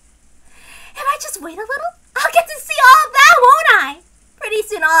 If I just wait a little, I'll get to see all of that, won't I? Pretty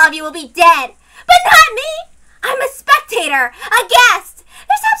soon all of you will be dead. But not me! I'm a spectator, a guest.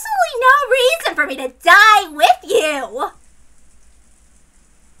 There's absolutely no reason for me to die with you.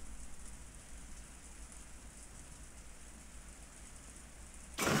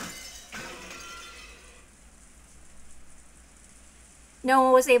 No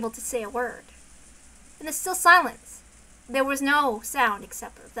one was able to say a word. In the still silence, there was no sound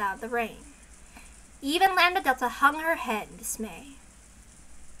except that of the rain. Even Lambda Delta hung her head in dismay.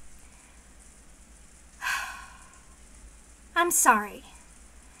 I'm sorry.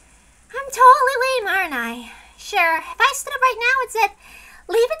 I'm totally lame, aren't I? Sure, if I stood up right now and said,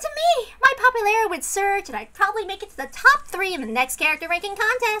 leave it to me, my popularity would surge and I'd probably make it to the top 3 in the next character ranking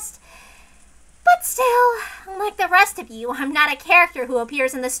contest. But still, like the rest of you, I'm not a character who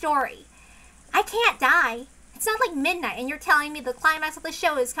appears in the story. I can't die. It's not like midnight and you're telling me the climax of the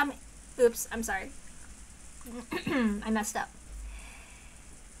show is coming. Oops, I'm sorry. I messed up.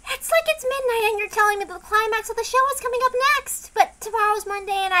 It's like it's midnight and you're telling me the climax of the show is coming up next. But tomorrow's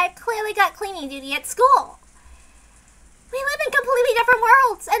Monday and I've clearly got cleaning duty at school. We live in completely different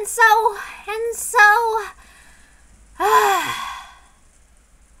worlds, and so...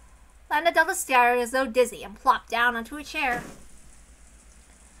 Lambda Delta stared as though dizzy and plopped down onto a chair.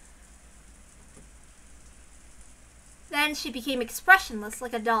 Then she became expressionless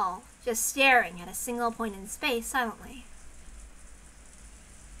like a doll, just staring at a single point in space silently.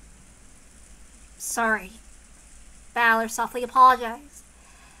 Sorry. Valor softly apologized.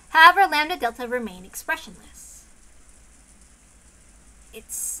 However, Lambda Delta remained expressionless.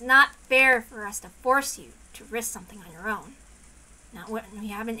 It's not fair for us to force you to risk something on your own. Not when we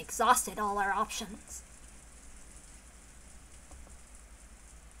haven't exhausted all our options.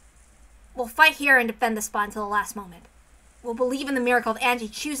 We'll fight here and defend the spot until the last moment. We'll believe in the miracle of Angie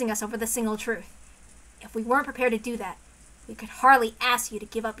choosing us over the single truth. If we weren't prepared to do that, we could hardly ask you to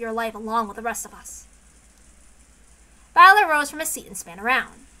give up your life along with the rest of us. Battler rose from his seat and span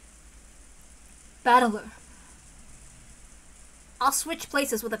around. Battler. I'll switch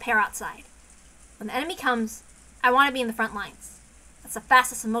places with a pair outside. When the enemy comes, I want to be in the front lines. That's the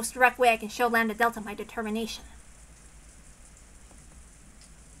fastest and most direct way I can show Lambda Delta my determination.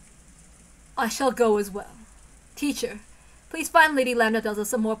 I shall go as well. Teacher, please find Lady Lambda Delta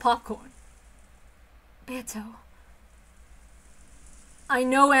some more popcorn. Beto. I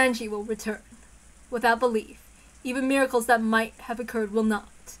know Angie will return. Without belief, even miracles that might have occurred will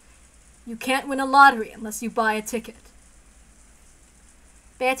not. You can't win a lottery unless you buy a ticket.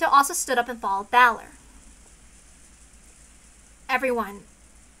 Beto also stood up and followed Valor. Everyone,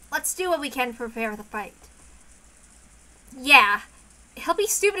 let's do what we can to prepare the fight. Yeah, it'll be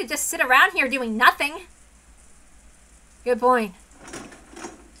stupid to just sit around here doing nothing. Good point.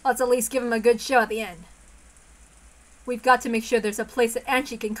 Let's at least give him a good show at the end. We've got to make sure there's a place that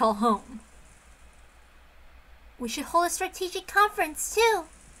Angie can call home. We should hold a strategic conference, too.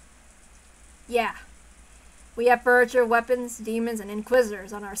 Yeah. We have furniture, weapons, demons, and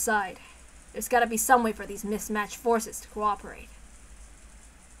inquisitors on our side. There's gotta be some way for these mismatched forces to cooperate.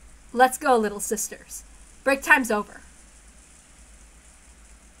 Let's go, little sisters. Break time's over.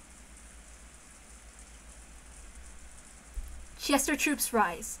 Chester troops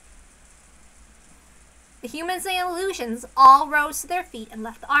rise. The humans and illusions all rose to their feet and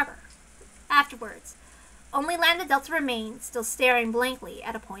left the arbor. Afterwards, only Lambda Delta remained, still staring blankly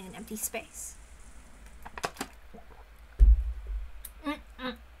at a point in empty space.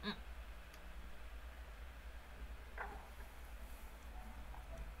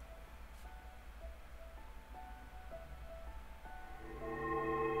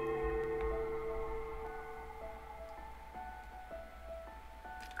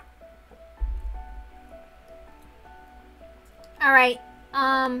 Alright,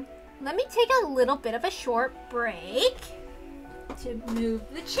 let me take a little bit of a short break to move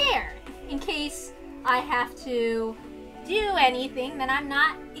the chair in case I have to do anything that I'm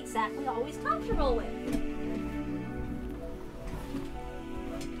not exactly always comfortable with.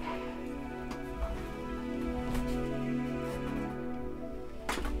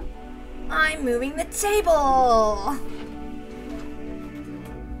 I'm moving the table!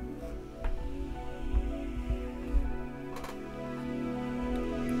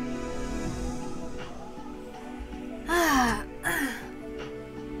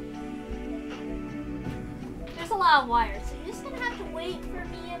 There's a lot of wires, so you're just gonna have to wait for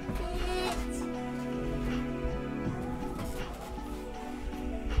me a bit.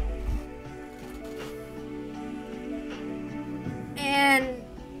 And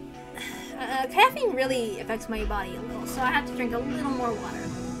caffeine really affects my body a little, so I have to drink a little more water.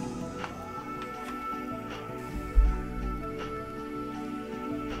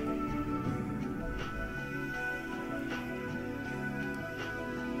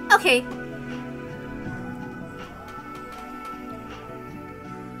 Okay.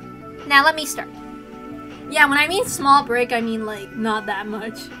 Now let me start. Yeah, when I mean small break, I mean like not that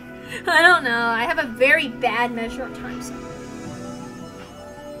much. I don't know, I have a very bad measure of time, so.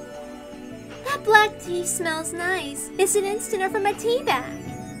 That black tea smells nice. Is it instant or from a tea bag?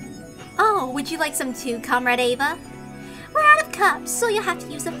 Oh, would you like some too, Comrade Ava? We're out of cups, so you'll have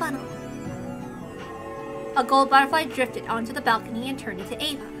to use a funnel. A gold butterfly drifted onto the balcony and turned into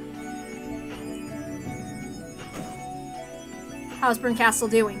Ava. How's Castle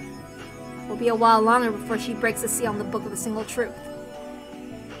doing? Will be a while longer before she breaks the seal on the Book of the Single Truth.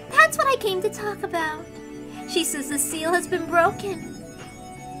 That's what I came to talk about. She says the seal has been broken.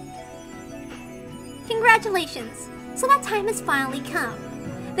 Congratulations! So that time has finally come.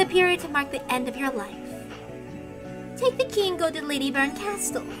 The period to mark the end of your life. Take the key and go to Lady Byrne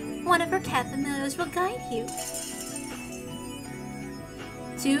Castle. One of her cat familiars will guide you.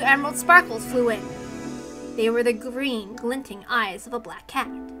 2 emerald sparkles flew in. They were the green, glinting eyes of a black cat.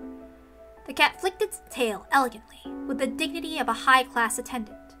 The cat flicked its tail elegantly, with the dignity of a high-class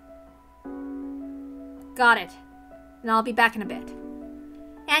attendant. Got it. And I'll be back in a bit.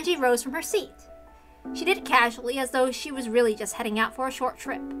 Angie rose from her seat. She did it casually, as though she was really just heading out for a short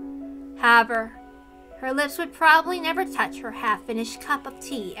trip. However, her lips would probably never touch her half-finished cup of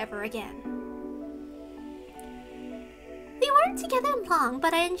tea ever again. We weren't together long,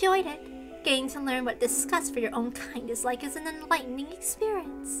 but I enjoyed it. Getting to learn what disgust for your own kind is like is an enlightening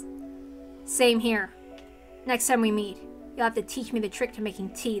experience. Same here. Next time we meet, you'll have to teach me the trick to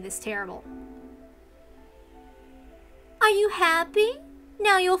making tea this terrible. Are you happy?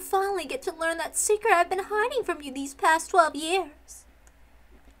 Now you'll finally get to learn that secret I've been hiding from you these past 12 years.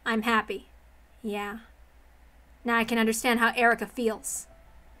 I'm happy. Yeah. Now I can understand how Erica feels.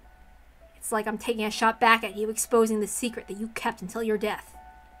 It's like I'm taking a shot back at you, exposing the secret that you kept until your death.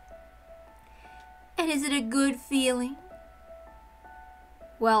 And is it a good feeling?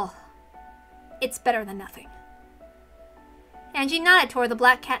 Well, it's better than nothing. Angie nodded toward the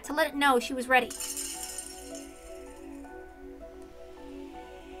black cat to let it know she was ready.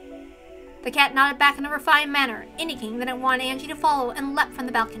 The cat nodded back in a refined manner, indicating that it wanted Angie to follow, and leapt from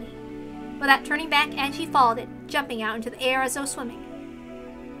the balcony. Without turning back, Angie followed it, jumping out into the air as though swimming.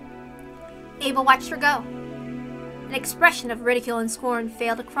 Ava watched her go. An expression of ridicule and scorn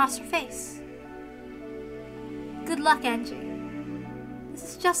failed across her face. Good luck, Angie.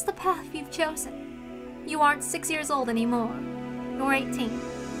 This is just the path you've chosen. You aren't 6 years old anymore, nor 18.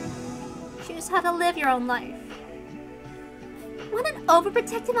 Choose how to live your own life. What an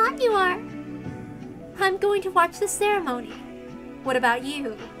overprotective aunt you are! I'm going to watch the ceremony. What about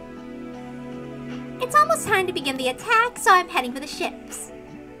you? It's almost time to begin the attack, so I'm heading for the ships.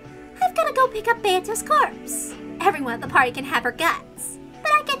 I've gotta go pick up Beato's corpse. Everyone at the party can have her guts,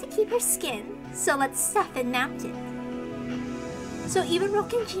 but I get to keep her skin, so let's stuff and mount it. So even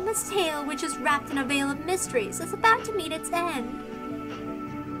Rokenjima's tale, which is wrapped in a veil of mysteries, is about to meet its end.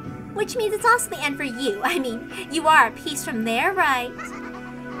 Which means it's also the end for you. I mean, you are a piece from there, right?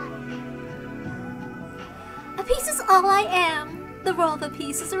 A piece is all I am. The role of a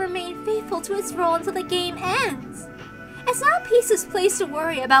piece is to remain faithful to its role until the game ends. It's not a piece's place to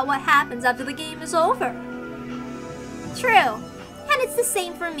worry about what happens after the game is over. True, and it's the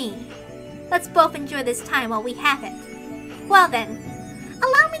same for me. Let's both enjoy this time while we have it. Well then,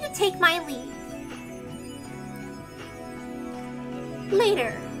 allow me to take my leave.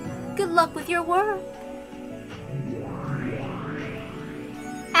 Later, good luck with your work.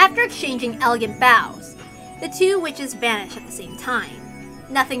 After exchanging elegant bows, the two witches vanished at the same time.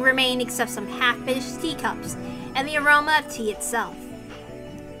 Nothing remained except some half-finished teacups and the aroma of tea itself.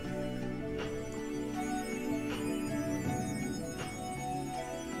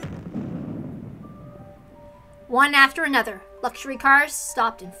 One after another, luxury cars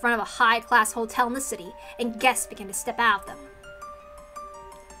stopped in front of a high-class hotel in the city, and guests began to step out of them.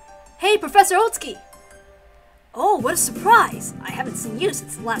 Hey, Professor Otsuki! Oh, what a surprise! I haven't seen you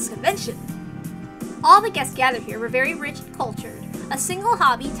since the last convention. All the guests gathered here were very rich and cultured. A single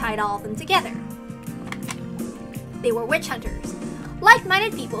hobby tied all of them together. They were witch hunters,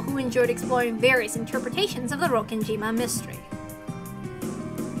 like-minded people who enjoyed exploring various interpretations of the Rokenjima mystery.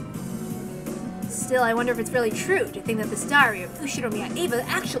 Still, I wonder if it's really true to think that this diary of Ushinomiya Eva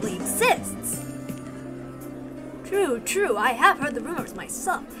actually exists. True, I have heard the rumors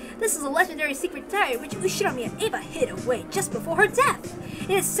myself. This is a legendary secret diary which Ushinomiya Eva hid away just before her death.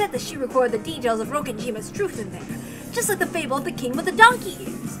 It is said that she recorded the details of Rokenjima's truth in there, just like the fable of the king with the donkey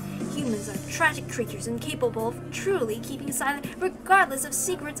ears. Humans are tragic creatures incapable of truly keeping silent, regardless of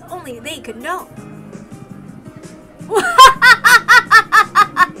secrets only they could know.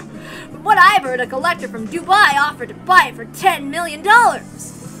 From what I've heard, a collector from Dubai offered to buy it for $10 million.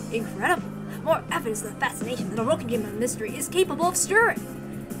 Incredible. More evidence of the fascination that the Rokenjima mystery is capable of stirring.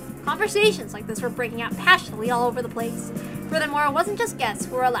 Conversations like this were breaking out passionately all over the place. Furthermore, it wasn't just guests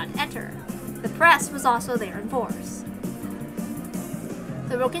who were allowed to enter. The press was also there in force.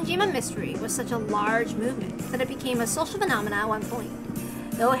 The Rokenjima mystery was such a large movement that it became a social phenomenon at one point.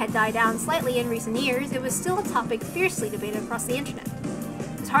 Though it had died down slightly in recent years, it was still a topic fiercely debated across the internet.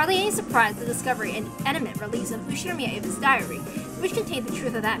 It was hardly any surprise the discovery and imminent release of Ushinomiya Eva's diary, which contained the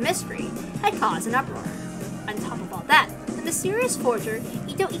truth of that mystery, had caused an uproar. On top of all that, the mysterious forger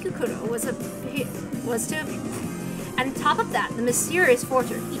Ito Ikukuro was to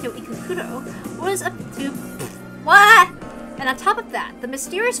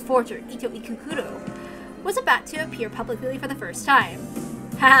about to appear publicly for the first time.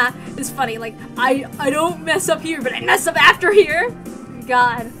 Haha, it's funny, like, I don't mess up here, but I mess up after here!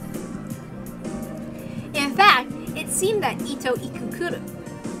 God. In fact, it seemed that Ito Ikukuro...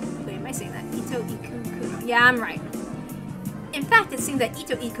 Wait, am I saying that? Ito Ikukuro. Yeah, I'm right. In fact, it seemed that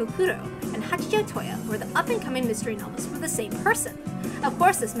Ito Ikukuro and Hachijo Toya were the up-and-coming mystery novelists for the same person. Of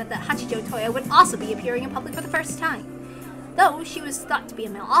course, this meant that Hachijo Toya would also be appearing in public for the first time. Though she was thought to be a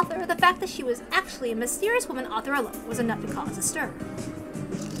male author, the fact that she was actually a mysterious woman author alone was enough to cause a stir.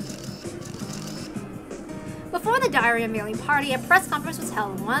 Before the diary unveiling party, a press conference was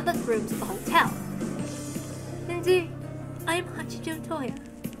held in one of the rooms of the hotel. Indeed, I am Hachijo Toya.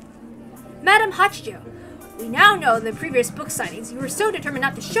 Madam Hachijo, we now know in the previous book sightings you were so determined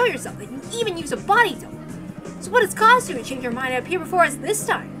not to show yourself that you even used a body double. So what has caused you to change your mind and appear before us this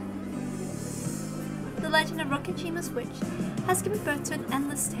time? The legend of Rokenjima's witch has given birth to an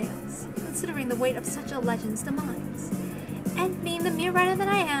endless tales, considering the weight of such a legend's demise. And being the mere writer that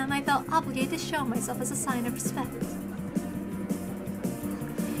I am, I felt obligated to show myself as a sign of respect.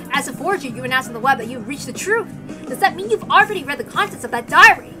 As a forger, you announced on the web that you've reached the truth. Does that mean you've already read the contents of that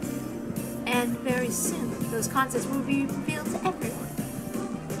diary? And very soon, those contents will be revealed to everyone.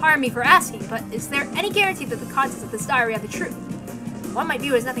 Pardon me for asking, but is there any guarantee that the contents of this diary are the truth? What my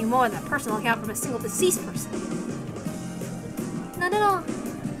view is nothing more than a personal account from a single deceased person. None at all.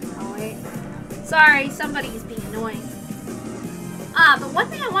 Oh wait. Sorry, somebody is being annoying. But one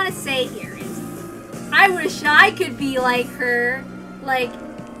thing I want to say here is, I wish I could be like her. Like,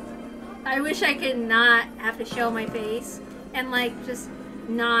 I wish I could not have to show my face and like just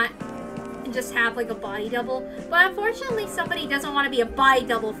have like a body double. But unfortunately, somebody doesn't want to be a body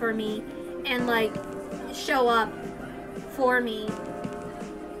double for me and like show up for me.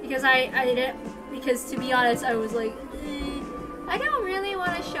 Because I didn't, because to be honest, I was like, I don't really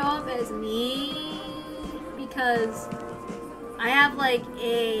want to show up as me. because I have like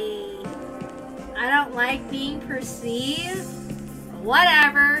I don't like being perceived.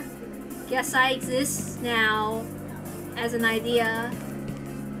 Whatever. Guess I exist now as an idea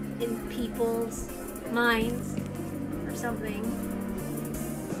in people's minds or something.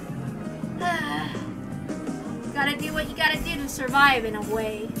 Gotta do what you gotta do to survive in a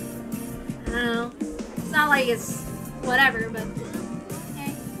way. I don't know. It's not like it's whatever, but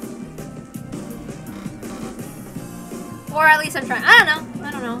okay. Or at least I'm trying. I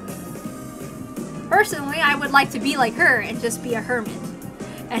don't know. Personally, I would like to be like her and just be a hermit.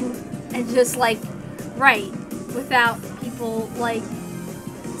 And just like write without people like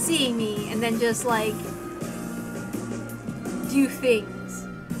seeing me, and then just like do things.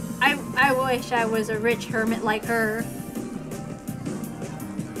 I wish I was a rich hermit like her.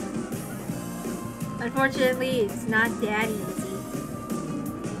 Unfortunately, it's not that easy.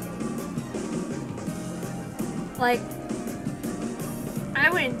 Like, I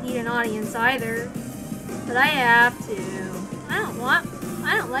wouldn't need an audience either, but I have to.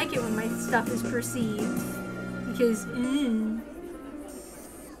 I don't like it when my stuff is perceived, because,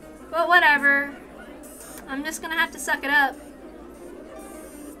 But whatever. I'm just gonna have to suck it up.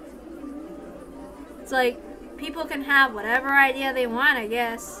 It's like, people can have whatever idea they want, I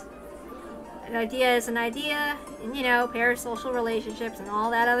guess. An idea is an idea, and you know, parasocial relationships and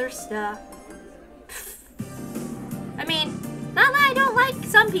all that other stuff. I mean, not that I don't like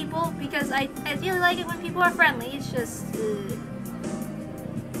some people, because I really like it when people are friendly. It's just,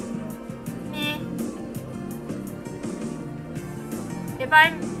 meh. If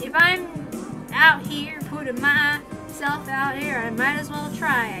I'm out here putting myself out here, I might as well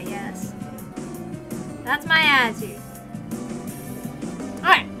try, I guess. That's my attitude.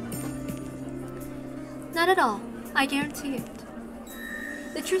 Alright. Not at all. I guarantee it.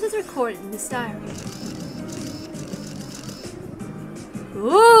 The truth is recorded in this diary.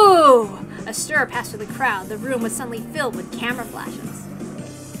 Ooh! A stir passed through the crowd. The room was suddenly filled with camera flashes.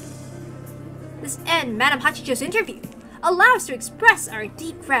 This ends Madame Hachicho's interview. Allow us to express our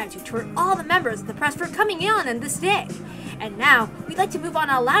deep gratitude toward all the members of the press for coming on this day. And now, we'd like to move on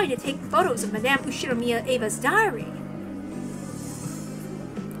and allow you to take photos of Madame Ushiromiya Eva's diary.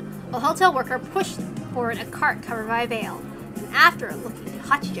 A hotel worker pushed forward a cart covered by a veil, and after looking to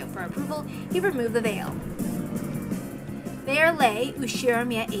Hachijo for approval, he removed the veil. There lay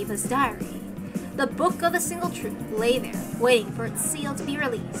Ushiromiya Eva's diary. The book of the single truth lay there, waiting for its seal to be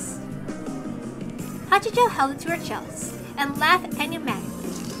released. Hachijo held it to her chest and laughed enigmatically.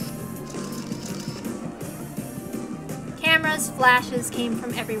 Cameras, flashes came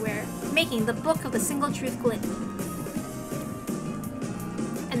from everywhere, making the book of the single truth glint.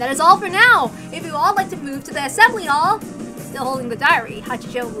 And that is all for now! If you all like to move to the assembly hall! Still holding the diary,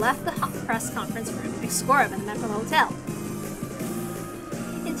 Hachijo left the press conference room and escorted the men from the hotel.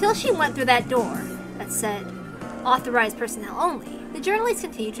 Until she went through that door that said, authorized personnel only, the journalists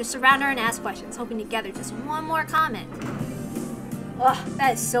continued to surround her and ask questions, hoping to gather just one more comment. Ugh,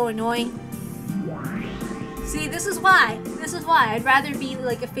 that is so annoying. See, this is why I'd rather be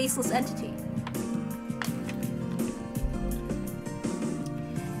like a faceless entity.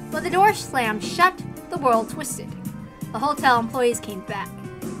 When the door slammed shut, the world twisted. The hotel employees came back.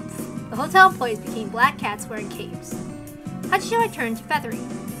 The hotel employees became black cats wearing capes. Hachijo had turned feathery.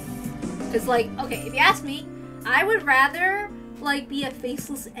 It's like, okay, if you ask me, I would rather like be a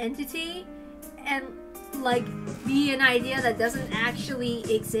faceless entity and like be an idea that doesn't actually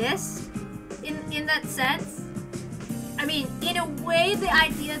exist in that sense. I mean, in a way, the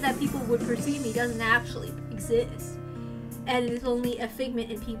idea that people would perceive me doesn't actually exist, and it's only a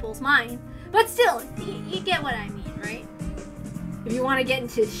figment in people's mind. But still, you get what I mean, right? If you want to get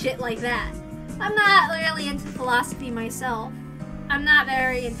into shit like that. I'm not really into philosophy myself. I'm not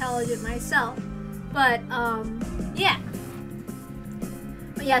very intelligent myself. But, yeah.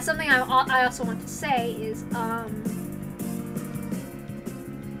 But yeah, something I also want to say is,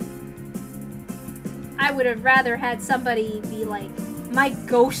 I would have rather had somebody be like my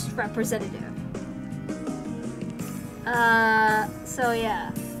ghost representative. So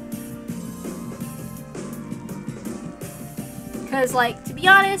yeah. Because, like, to be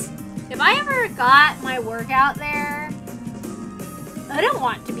honest, if I ever got my work out there, I don't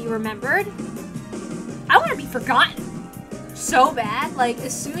want to be remembered. I want to be forgotten so bad. Like,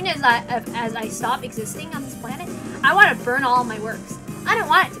 as soon as I stop existing on this planet, I want to burn all my works. I don't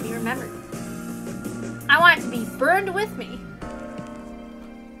want it to be remembered. I want it to be burned with me.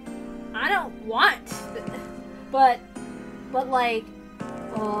 I don't want, but like,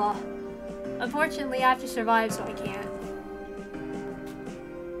 unfortunately, I have to survive, so I can't.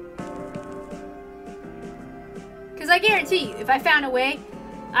 I guarantee you, if I found a way,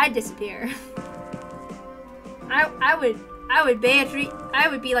 I'd disappear. I would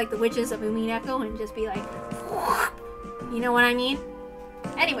be like the witches of Umineko and just be like, you know what I mean?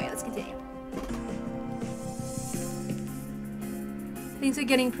 Anyway, let's continue. Things are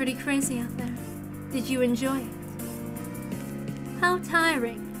getting pretty crazy out there. Did you enjoy it? How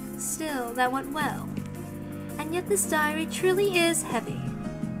tiring. Still, that went well. And yet this diary truly is heavy.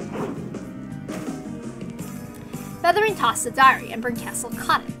 Feathering tossed the diary and Castle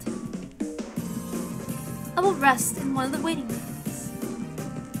caught it. I will rest in one of the waiting rooms.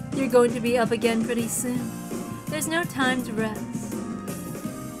 You're going to be up again pretty soon. There's no time to rest.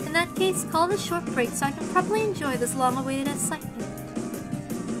 In that case, call it a short break so I can properly enjoy this long-awaited excitement.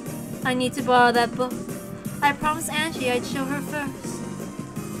 I need to borrow that book. I promised Angie I'd show her first.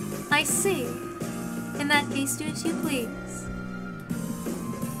 I see. In that case, do as you please.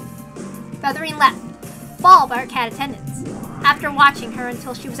 Feathering left, followed by her cat attendants. After watching her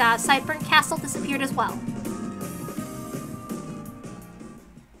until she was out of sight, Castle disappeared as well.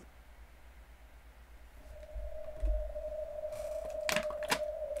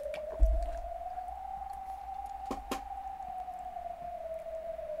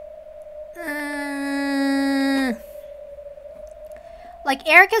 Like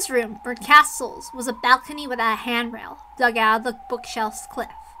Erica's room, Castle's was a balcony without a handrail, dug out of the bookshelf's cliff.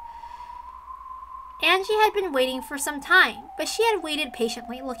 Angie had been waiting for some time, but she had waited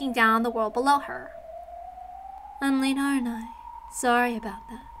patiently, looking down on the world below her. I'm late, aren't I? Sorry about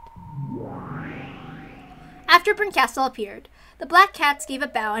that. After Castle appeared, the black cats gave a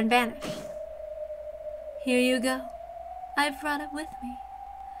bow and vanished. Here you go. I've brought it with me.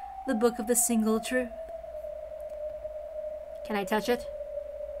 The Book of the Single Truth. Can I touch it?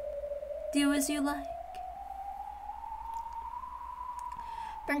 Do as you like.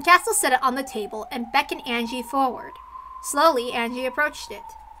 Castle set it on the table and beckoned Angie forward. Slowly, Angie approached it.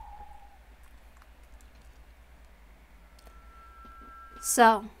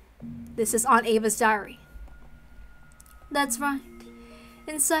 So, this is Aunt Ava's diary. That's right.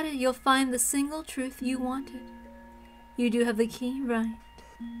 Inside it, you'll find the single truth you wanted. You do have the key, right?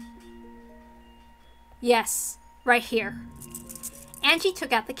 Yes, right here. Angie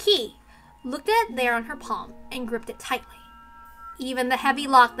took out the key, looked at it there on her palm, and gripped it tightly. Even the heavy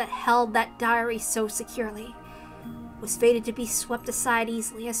lock that held that diary so securely was fated to be swept aside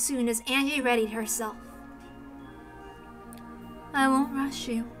easily as soon as Angie readied herself. I won't rush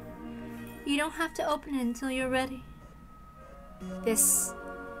you. You don't have to open it until you're ready. This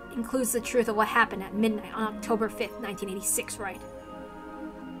includes the truth of what happened at midnight on October 5th, 1986, right?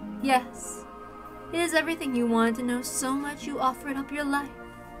 Yes. It is everything you wanted to know so much you offered up your life.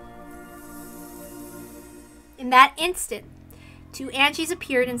 In that instant, two Angies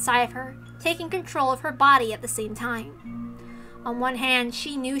appeared inside of her, taking control of her body at the same time. On one hand,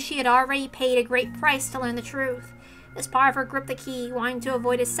 she knew she had already paid a great price to learn the truth. This part of her gripped the key, wanting to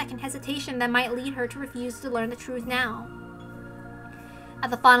avoid a second hesitation that might lead her to refuse to learn the truth now.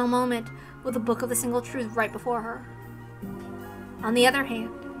 At the final moment, with the Book of the Single Truth right before her. On the other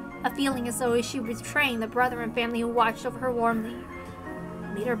hand, a feeling as though she was betraying the brother and family who watched over her warmly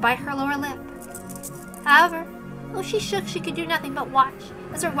made her bite her lower lip. However, though she shook, she could do nothing but watch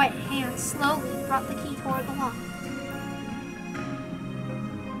as her white hand slowly brought the key toward the lock.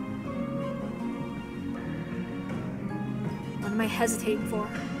 What am I hesitating for?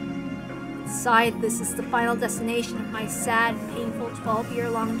 Inside, this is the final destination of my sad, painful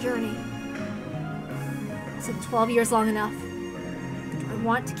 12-year-long journey. Is it 12 years long enough? Do I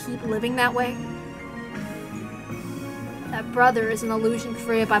want to keep living that way? That brother is an illusion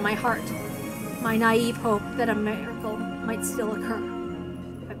created by my heart. My naive hope that a miracle might still occur.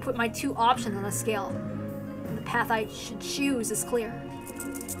 If I put my two options on a scale, and the path I should choose is clear.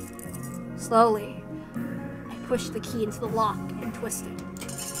 Slowly, I pushed the key into the lock and twisted.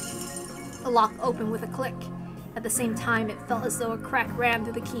 The lock opened with a click. At the same time, it felt as though a crack ran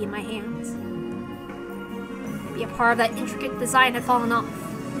through the key in my hands. Maybe a part of that intricate design had fallen off.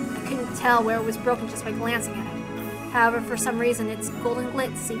 I couldn't tell where it was broken just by glancing at it. However, for some reason, its golden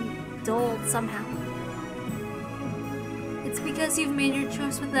glitz seemed dulled somehow. It's because you've made your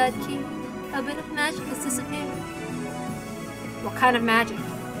choice with that key. A bit of magic has disappeared. What kind of magic?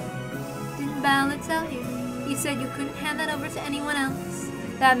 Didn't Bala tell you? He said you couldn't hand that over to anyone else.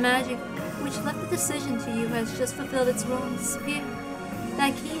 That magic, which left the decision to you, has just fulfilled its role and disappeared.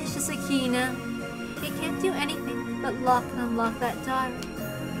 That key is just a key now. It can't do anything but lock and unlock that diary.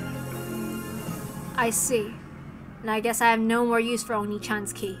 I see. And I guess I have no more use for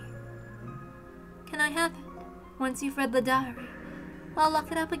Oni-chan's key. Can I have it? Once you've read the diary, I'll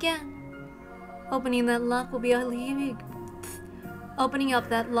lock it up again. Opening up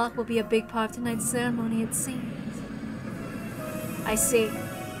that lock will be a big part of tonight's ceremony, it seems. I see.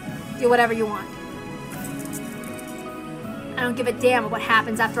 Do whatever you want. I don't give a damn what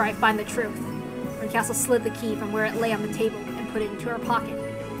happens after I find the truth. Castle slid the key from where it lay on the table and put it into her pocket.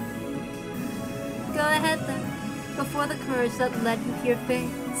 Go ahead then, before the courage that led you here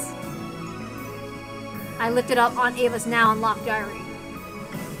fades. I lifted up Aunt Ava's now unlocked diary.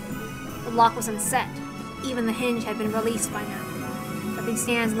 The lock was unset. Even the hinge had been released by now. Nothing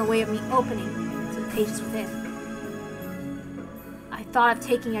stands in the way of me opening to the pages within. I thought of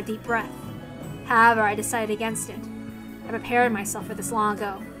taking a deep breath. However, I decided against it. I prepared myself for this long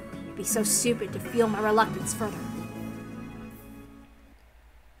ago. It'd be so stupid to feel my reluctance further.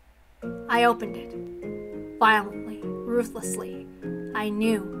 I opened it. Violently, ruthlessly. I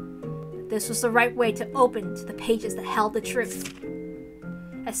knew that this was the right way to open to the pages that held the truth.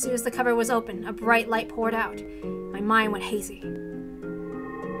 As soon as the cover was open, a bright light poured out. My mind went hazy.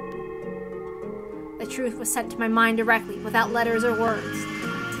 The truth was sent to my mind directly, without letters or words,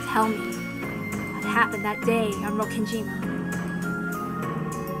 to tell me what happened that day on Rokenjima.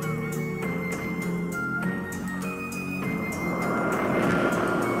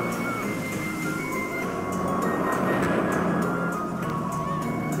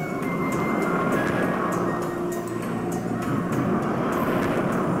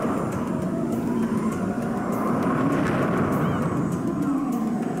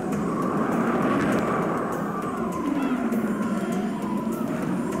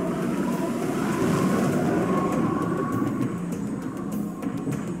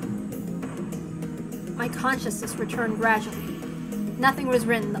 My consciousness returned gradually. Nothing was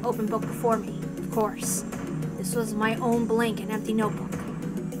written in the open book before me, of course. This was my own blank and empty notebook.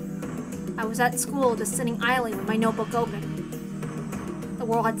 I was at school, just sitting idly with my notebook open. The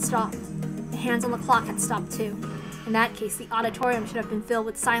world had stopped. The hands on the clock had stopped too. In that case, the auditorium should have been filled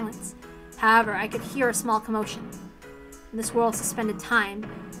with silence. However, I could hear a small commotion. In this world of suspended time,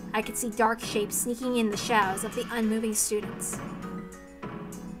 I could see dark shapes sneaking in the shadows of the unmoving students.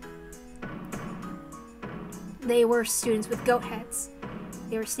 They were students with goat heads.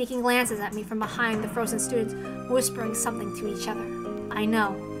 They were sneaking glances at me from behind the frozen students, whispering something to each other. I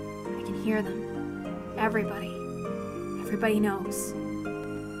know. I can hear them. Everybody knows.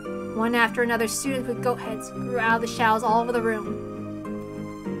 One after another, students with goat heads grew out of the shadows all over the room.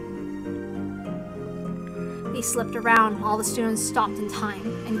 They slipped around while the students stopped in time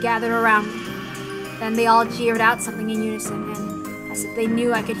and gathered around me. Then they all jeered out something in unison, and, as if they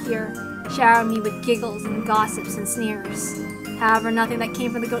knew I could hear, showered me with giggles and gossips and sneers. However, nothing that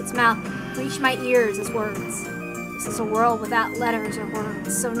came from the goat's mouth reached my ears as words. This is a world without letters or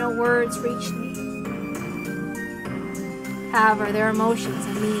words, so no words reached me. However, their emotions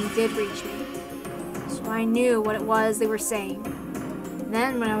and meaning did reach me, so I knew what it was they were saying. And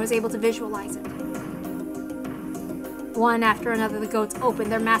then, when I was able to visualize it, one after another the goats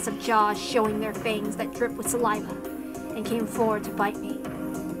opened their massive jaws, showing their fangs that dripped with saliva, and came forward to bite me.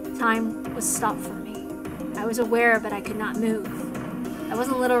 Time was stopped for me. I was aware, but I could not move. That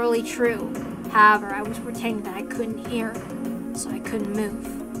wasn't literally true. However, I was pretending that I couldn't hear, so I couldn't move.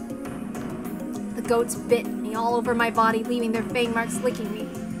 The goats bit me all over my body, leaving their fang marks licking me.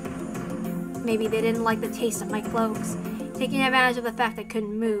 Maybe they didn't like the taste of my clothes. Taking advantage of the fact I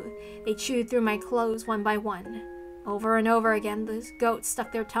couldn't move, they chewed through my clothes one by one. Over and over again, those goats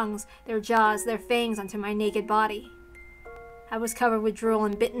stuck their tongues, their jaws, their fangs onto my naked body. I was covered with drool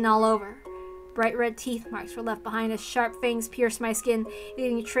and bitten all over. Bright red teeth marks were left behind as sharp fangs pierced my skin,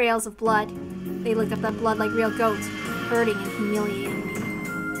 leaving trails of blood. They licked up that blood like real goats, hurting and humiliating me.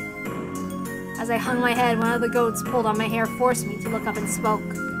 As I hung my head, one of the goats pulled on my hair, forced me to look up and spoke.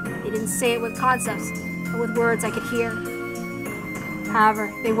 They didn't say it with concepts, but with words I could hear. However,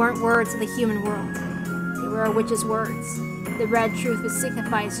 they weren't words of the human world. They were a witch's words. The red truth which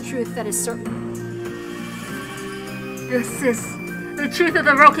signifies truth that is certain. This is the truth of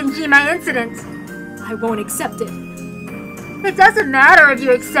the Rokenjima incident. I won't accept it. It doesn't matter if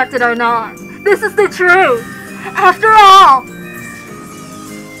you accept it or not. This is the truth. After all.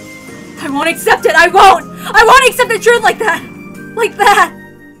 I won't accept it. I won't accept the truth like that. Like that.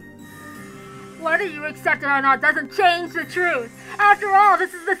 Whether you accept it or not doesn't change the truth. After all,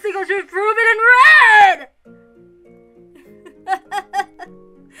 this is the single truth proven in red.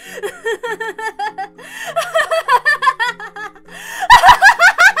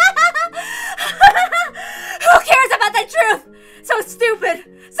 Who cares about that truth? So stupid,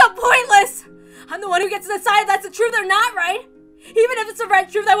 so pointless. I'm the one who gets to decide if that's the truth or not, right? Even if it's the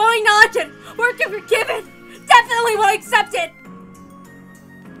red truth, I won't acknowledge it. Won't forgive it. Definitely won't accept it.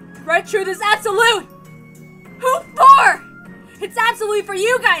 The red truth is absolute! Who for? It's absolutely for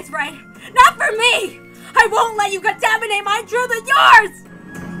you guys, right? Not for me! I won't let you contaminate my truth with yours!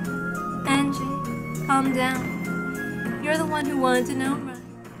 Angie, calm down. You're the one who wanted to know, right?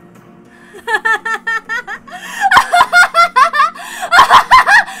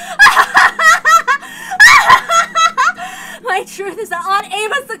 My truth is that Aunt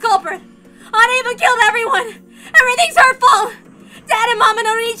Ava's the culprit. Aunt Ava killed everyone. Everything's her fault. Dad and Mama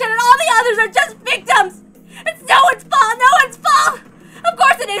don't need each other and all the others are just victims. It's no one's fault, no one's fault. Of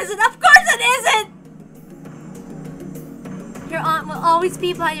course it isn't, of course it isn't. Your aunt will always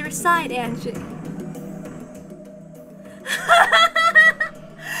be by your side, Angie.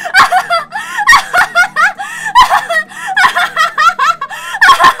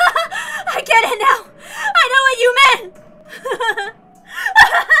 I get it now. I know what you meant.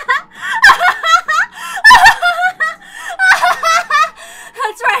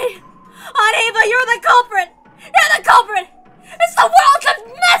 That's right. Aunt Ava, you're the culprit. You're the culprit. It's the world just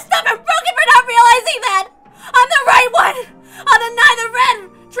messed up and broken for not realizing that. I'm the right one. I'll deny the red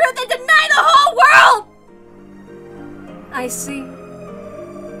truth and deny the whole world. I see.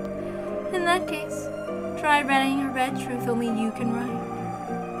 In that case, try writing a red truth only you can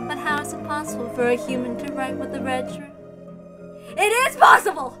write. But how is it possible for a human to write with the red truth? It is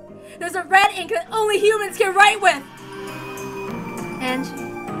possible! There's a red ink that only humans can write with!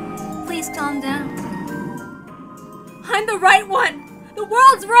 Angie, please calm down. I'm the right one! The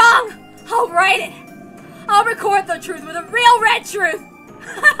world's wrong! I'll write it! I'll record the truth with a real red truth!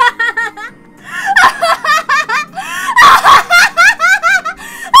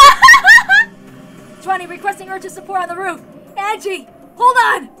 20 requesting urgent support on the roof! Angie! Hold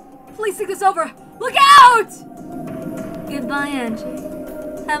on! Please think this over! Look out! Goodbye, Angie.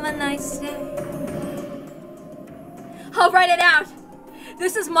 Have a nice day. I'll write it out!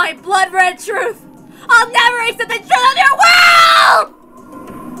 This is my blood red truth! I'll never accept the truth of your world!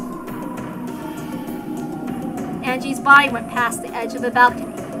 Angie's body went past the edge of the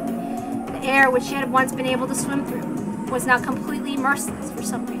balcony. The air which she had once been able to swim through was now completely merciless for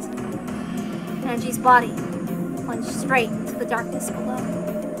some reason. Angie's body plunged straight into the darkness below.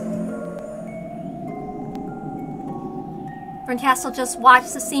 Castle just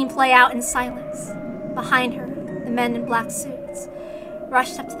watched the scene play out in silence. Behind her, the men in black suits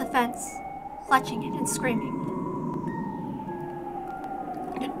rushed up to the fence, clutching it and screaming.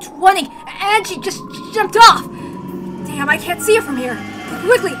 20! Angie just jumped off! Damn, I can't see her from here.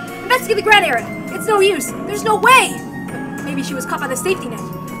 Quickly, investigate the ground area. It's no use. There's no way. Maybe she was caught by the safety net.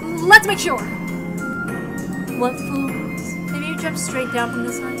 Let's make sure. What fools. Maybe you jumped straight down from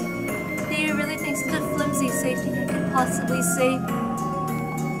this height. Do you really think such a flimsy safety net could possibly save you?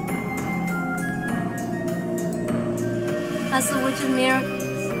 As the Witch of Miracles,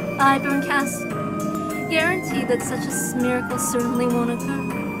 I, Castle, guarantee that such a miracle certainly won't occur.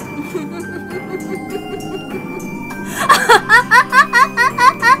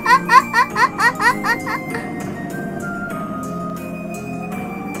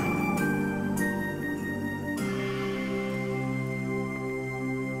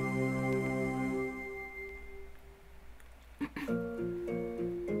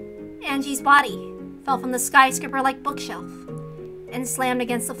 Angie's body fell from the skyscraper-like bookshelf and slammed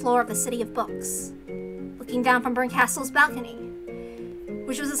against the floor of the City of Books, looking down from Castle's balcony,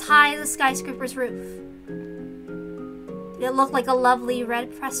 which was as high as the skyscraper's roof. Did it look like a lovely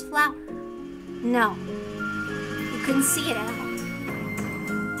red pressed flower? No, you couldn't see it at all.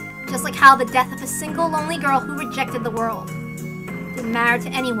 Just like how the death of a single lonely girl who rejected the world didn't matter to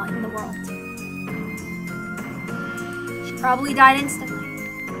anyone in the world. She probably died instantly.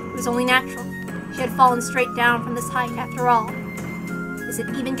 It was only natural. She had fallen straight down from this height after all. Is it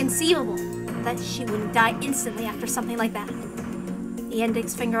even conceivable that she wouldn't die instantly after something like that? The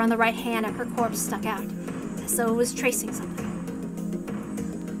index finger on the right hand of her corpse stuck out, as though it was tracing something.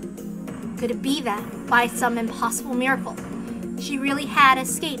 Could it be that, by some impossible miracle, she really had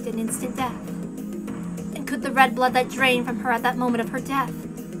escaped an instant death? And could the red blood that drained from her at that moment of her death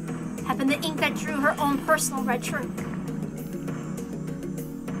have been the ink that drew her own personal red truth?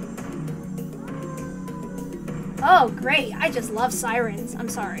 Oh, great. I just love sirens. I'm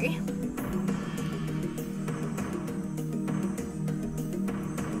sorry.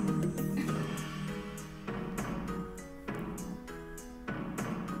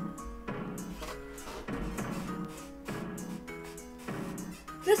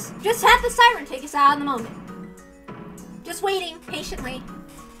 Just have the siren take us out in the moment. Just waiting patiently.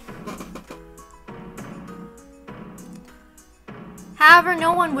 However,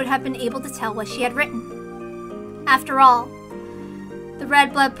 no one would have been able to tell what she had written. After all, The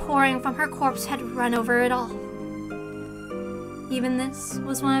red blood pouring from her corpse had run over it all. Even this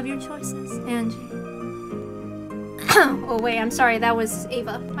was one of your choices, Angie. Oh wait, I'm sorry, that was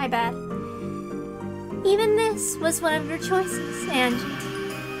Ava. My bad. Even this was one of your choices,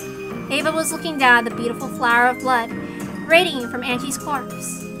 Angie. Ava was looking down at the beautiful flower of blood radiating from Angie's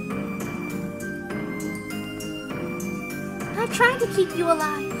corpse. I tried to keep you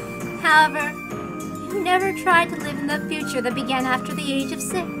alive. However, you never tried to live in the future that began after the age of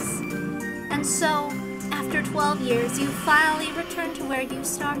 6. And so, after 12 years, you finally returned to where you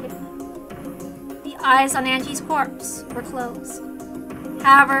started. The eyes on Angie's corpse were closed.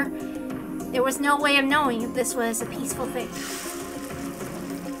 However, there was no way of knowing if this was a peaceful thing.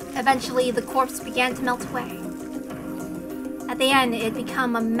 Eventually, the corpse began to melt away. At the end, it had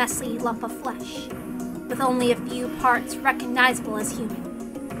become a messy lump of flesh, with only a few parts recognizable as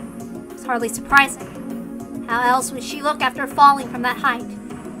human. It's hardly surprising. How else would she look after falling from that height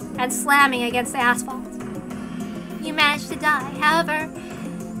and slamming against the asphalt? You managed to die. However,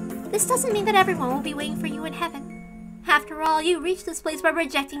 this doesn't mean that everyone will be waiting for you in heaven. After all, you reached this place by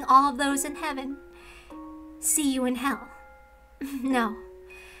rejecting all of those in heaven. See you in hell. No.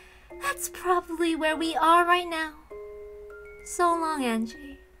 That's probably where we are right now. So long,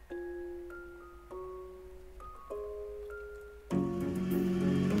 Angie.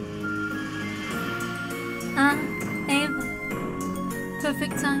 Ava.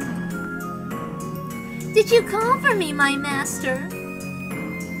 Perfect time. Did you call for me, my master?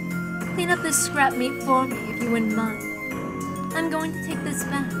 Clean up this scrap meat for me, if you wouldn't mind. I'm going to take this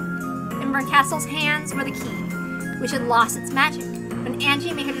back. In Berncastle's hands were the key, which had lost its magic when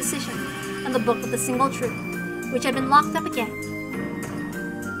Angie made her decision on the book with the single truth, which had been locked up again.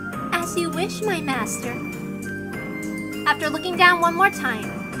 As you wish, my master. After looking down one more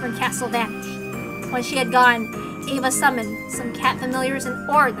time, Berncastle vanished. When she had gone, Ava summoned some cat familiars and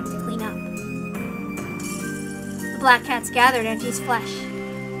ordered them to clean up. The black cats gathered Angie's flesh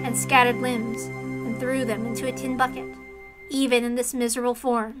and scattered limbs and threw them into a tin bucket. Even in this miserable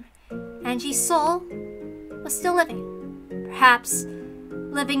form, Angie's soul was still living. Perhaps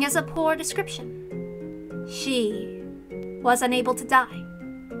living is a poor description. She was unable to die.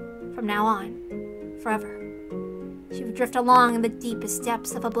 From now on, forever. She would drift along in the deepest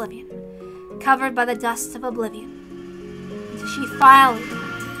depths of oblivion, covered by the dust of oblivion, until she finally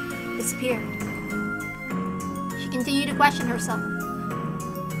disappeared. She continued to question herself.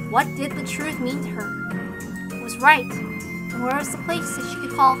 What did the truth mean to her? What was right? And where was the place that she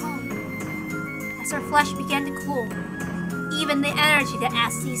could call home? As her flesh began to cool, even the energy to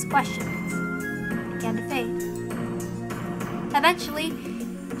ask these questions began to fade. Eventually,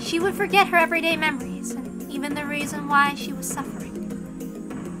 she would forget her everyday memories and even the reason why she was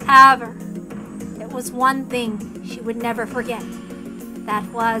suffering. However, there was one thing she would never forget. That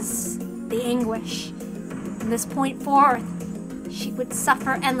was the anguish. From this point forth, she would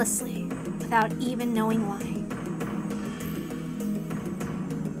suffer endlessly without even knowing why.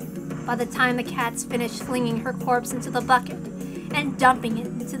 By the time the cats finished flinging her corpse into the bucket and dumping it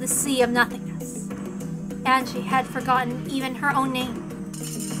into the sea of nothingness, Angie had forgotten even her own name.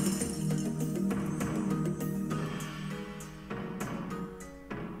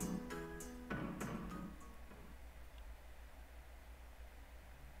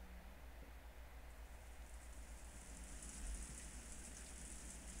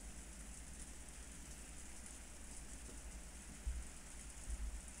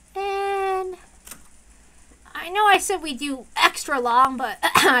 I know I said we do extra long, but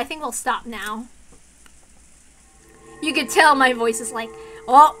I think we'll stop now. You could tell my voice is like,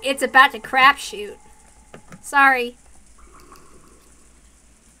 oh, it's about to crapshoot. Sorry.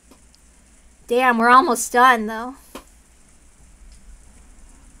 Damn, we're almost done, though.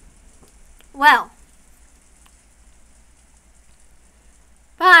 Well.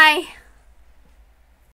 Bye.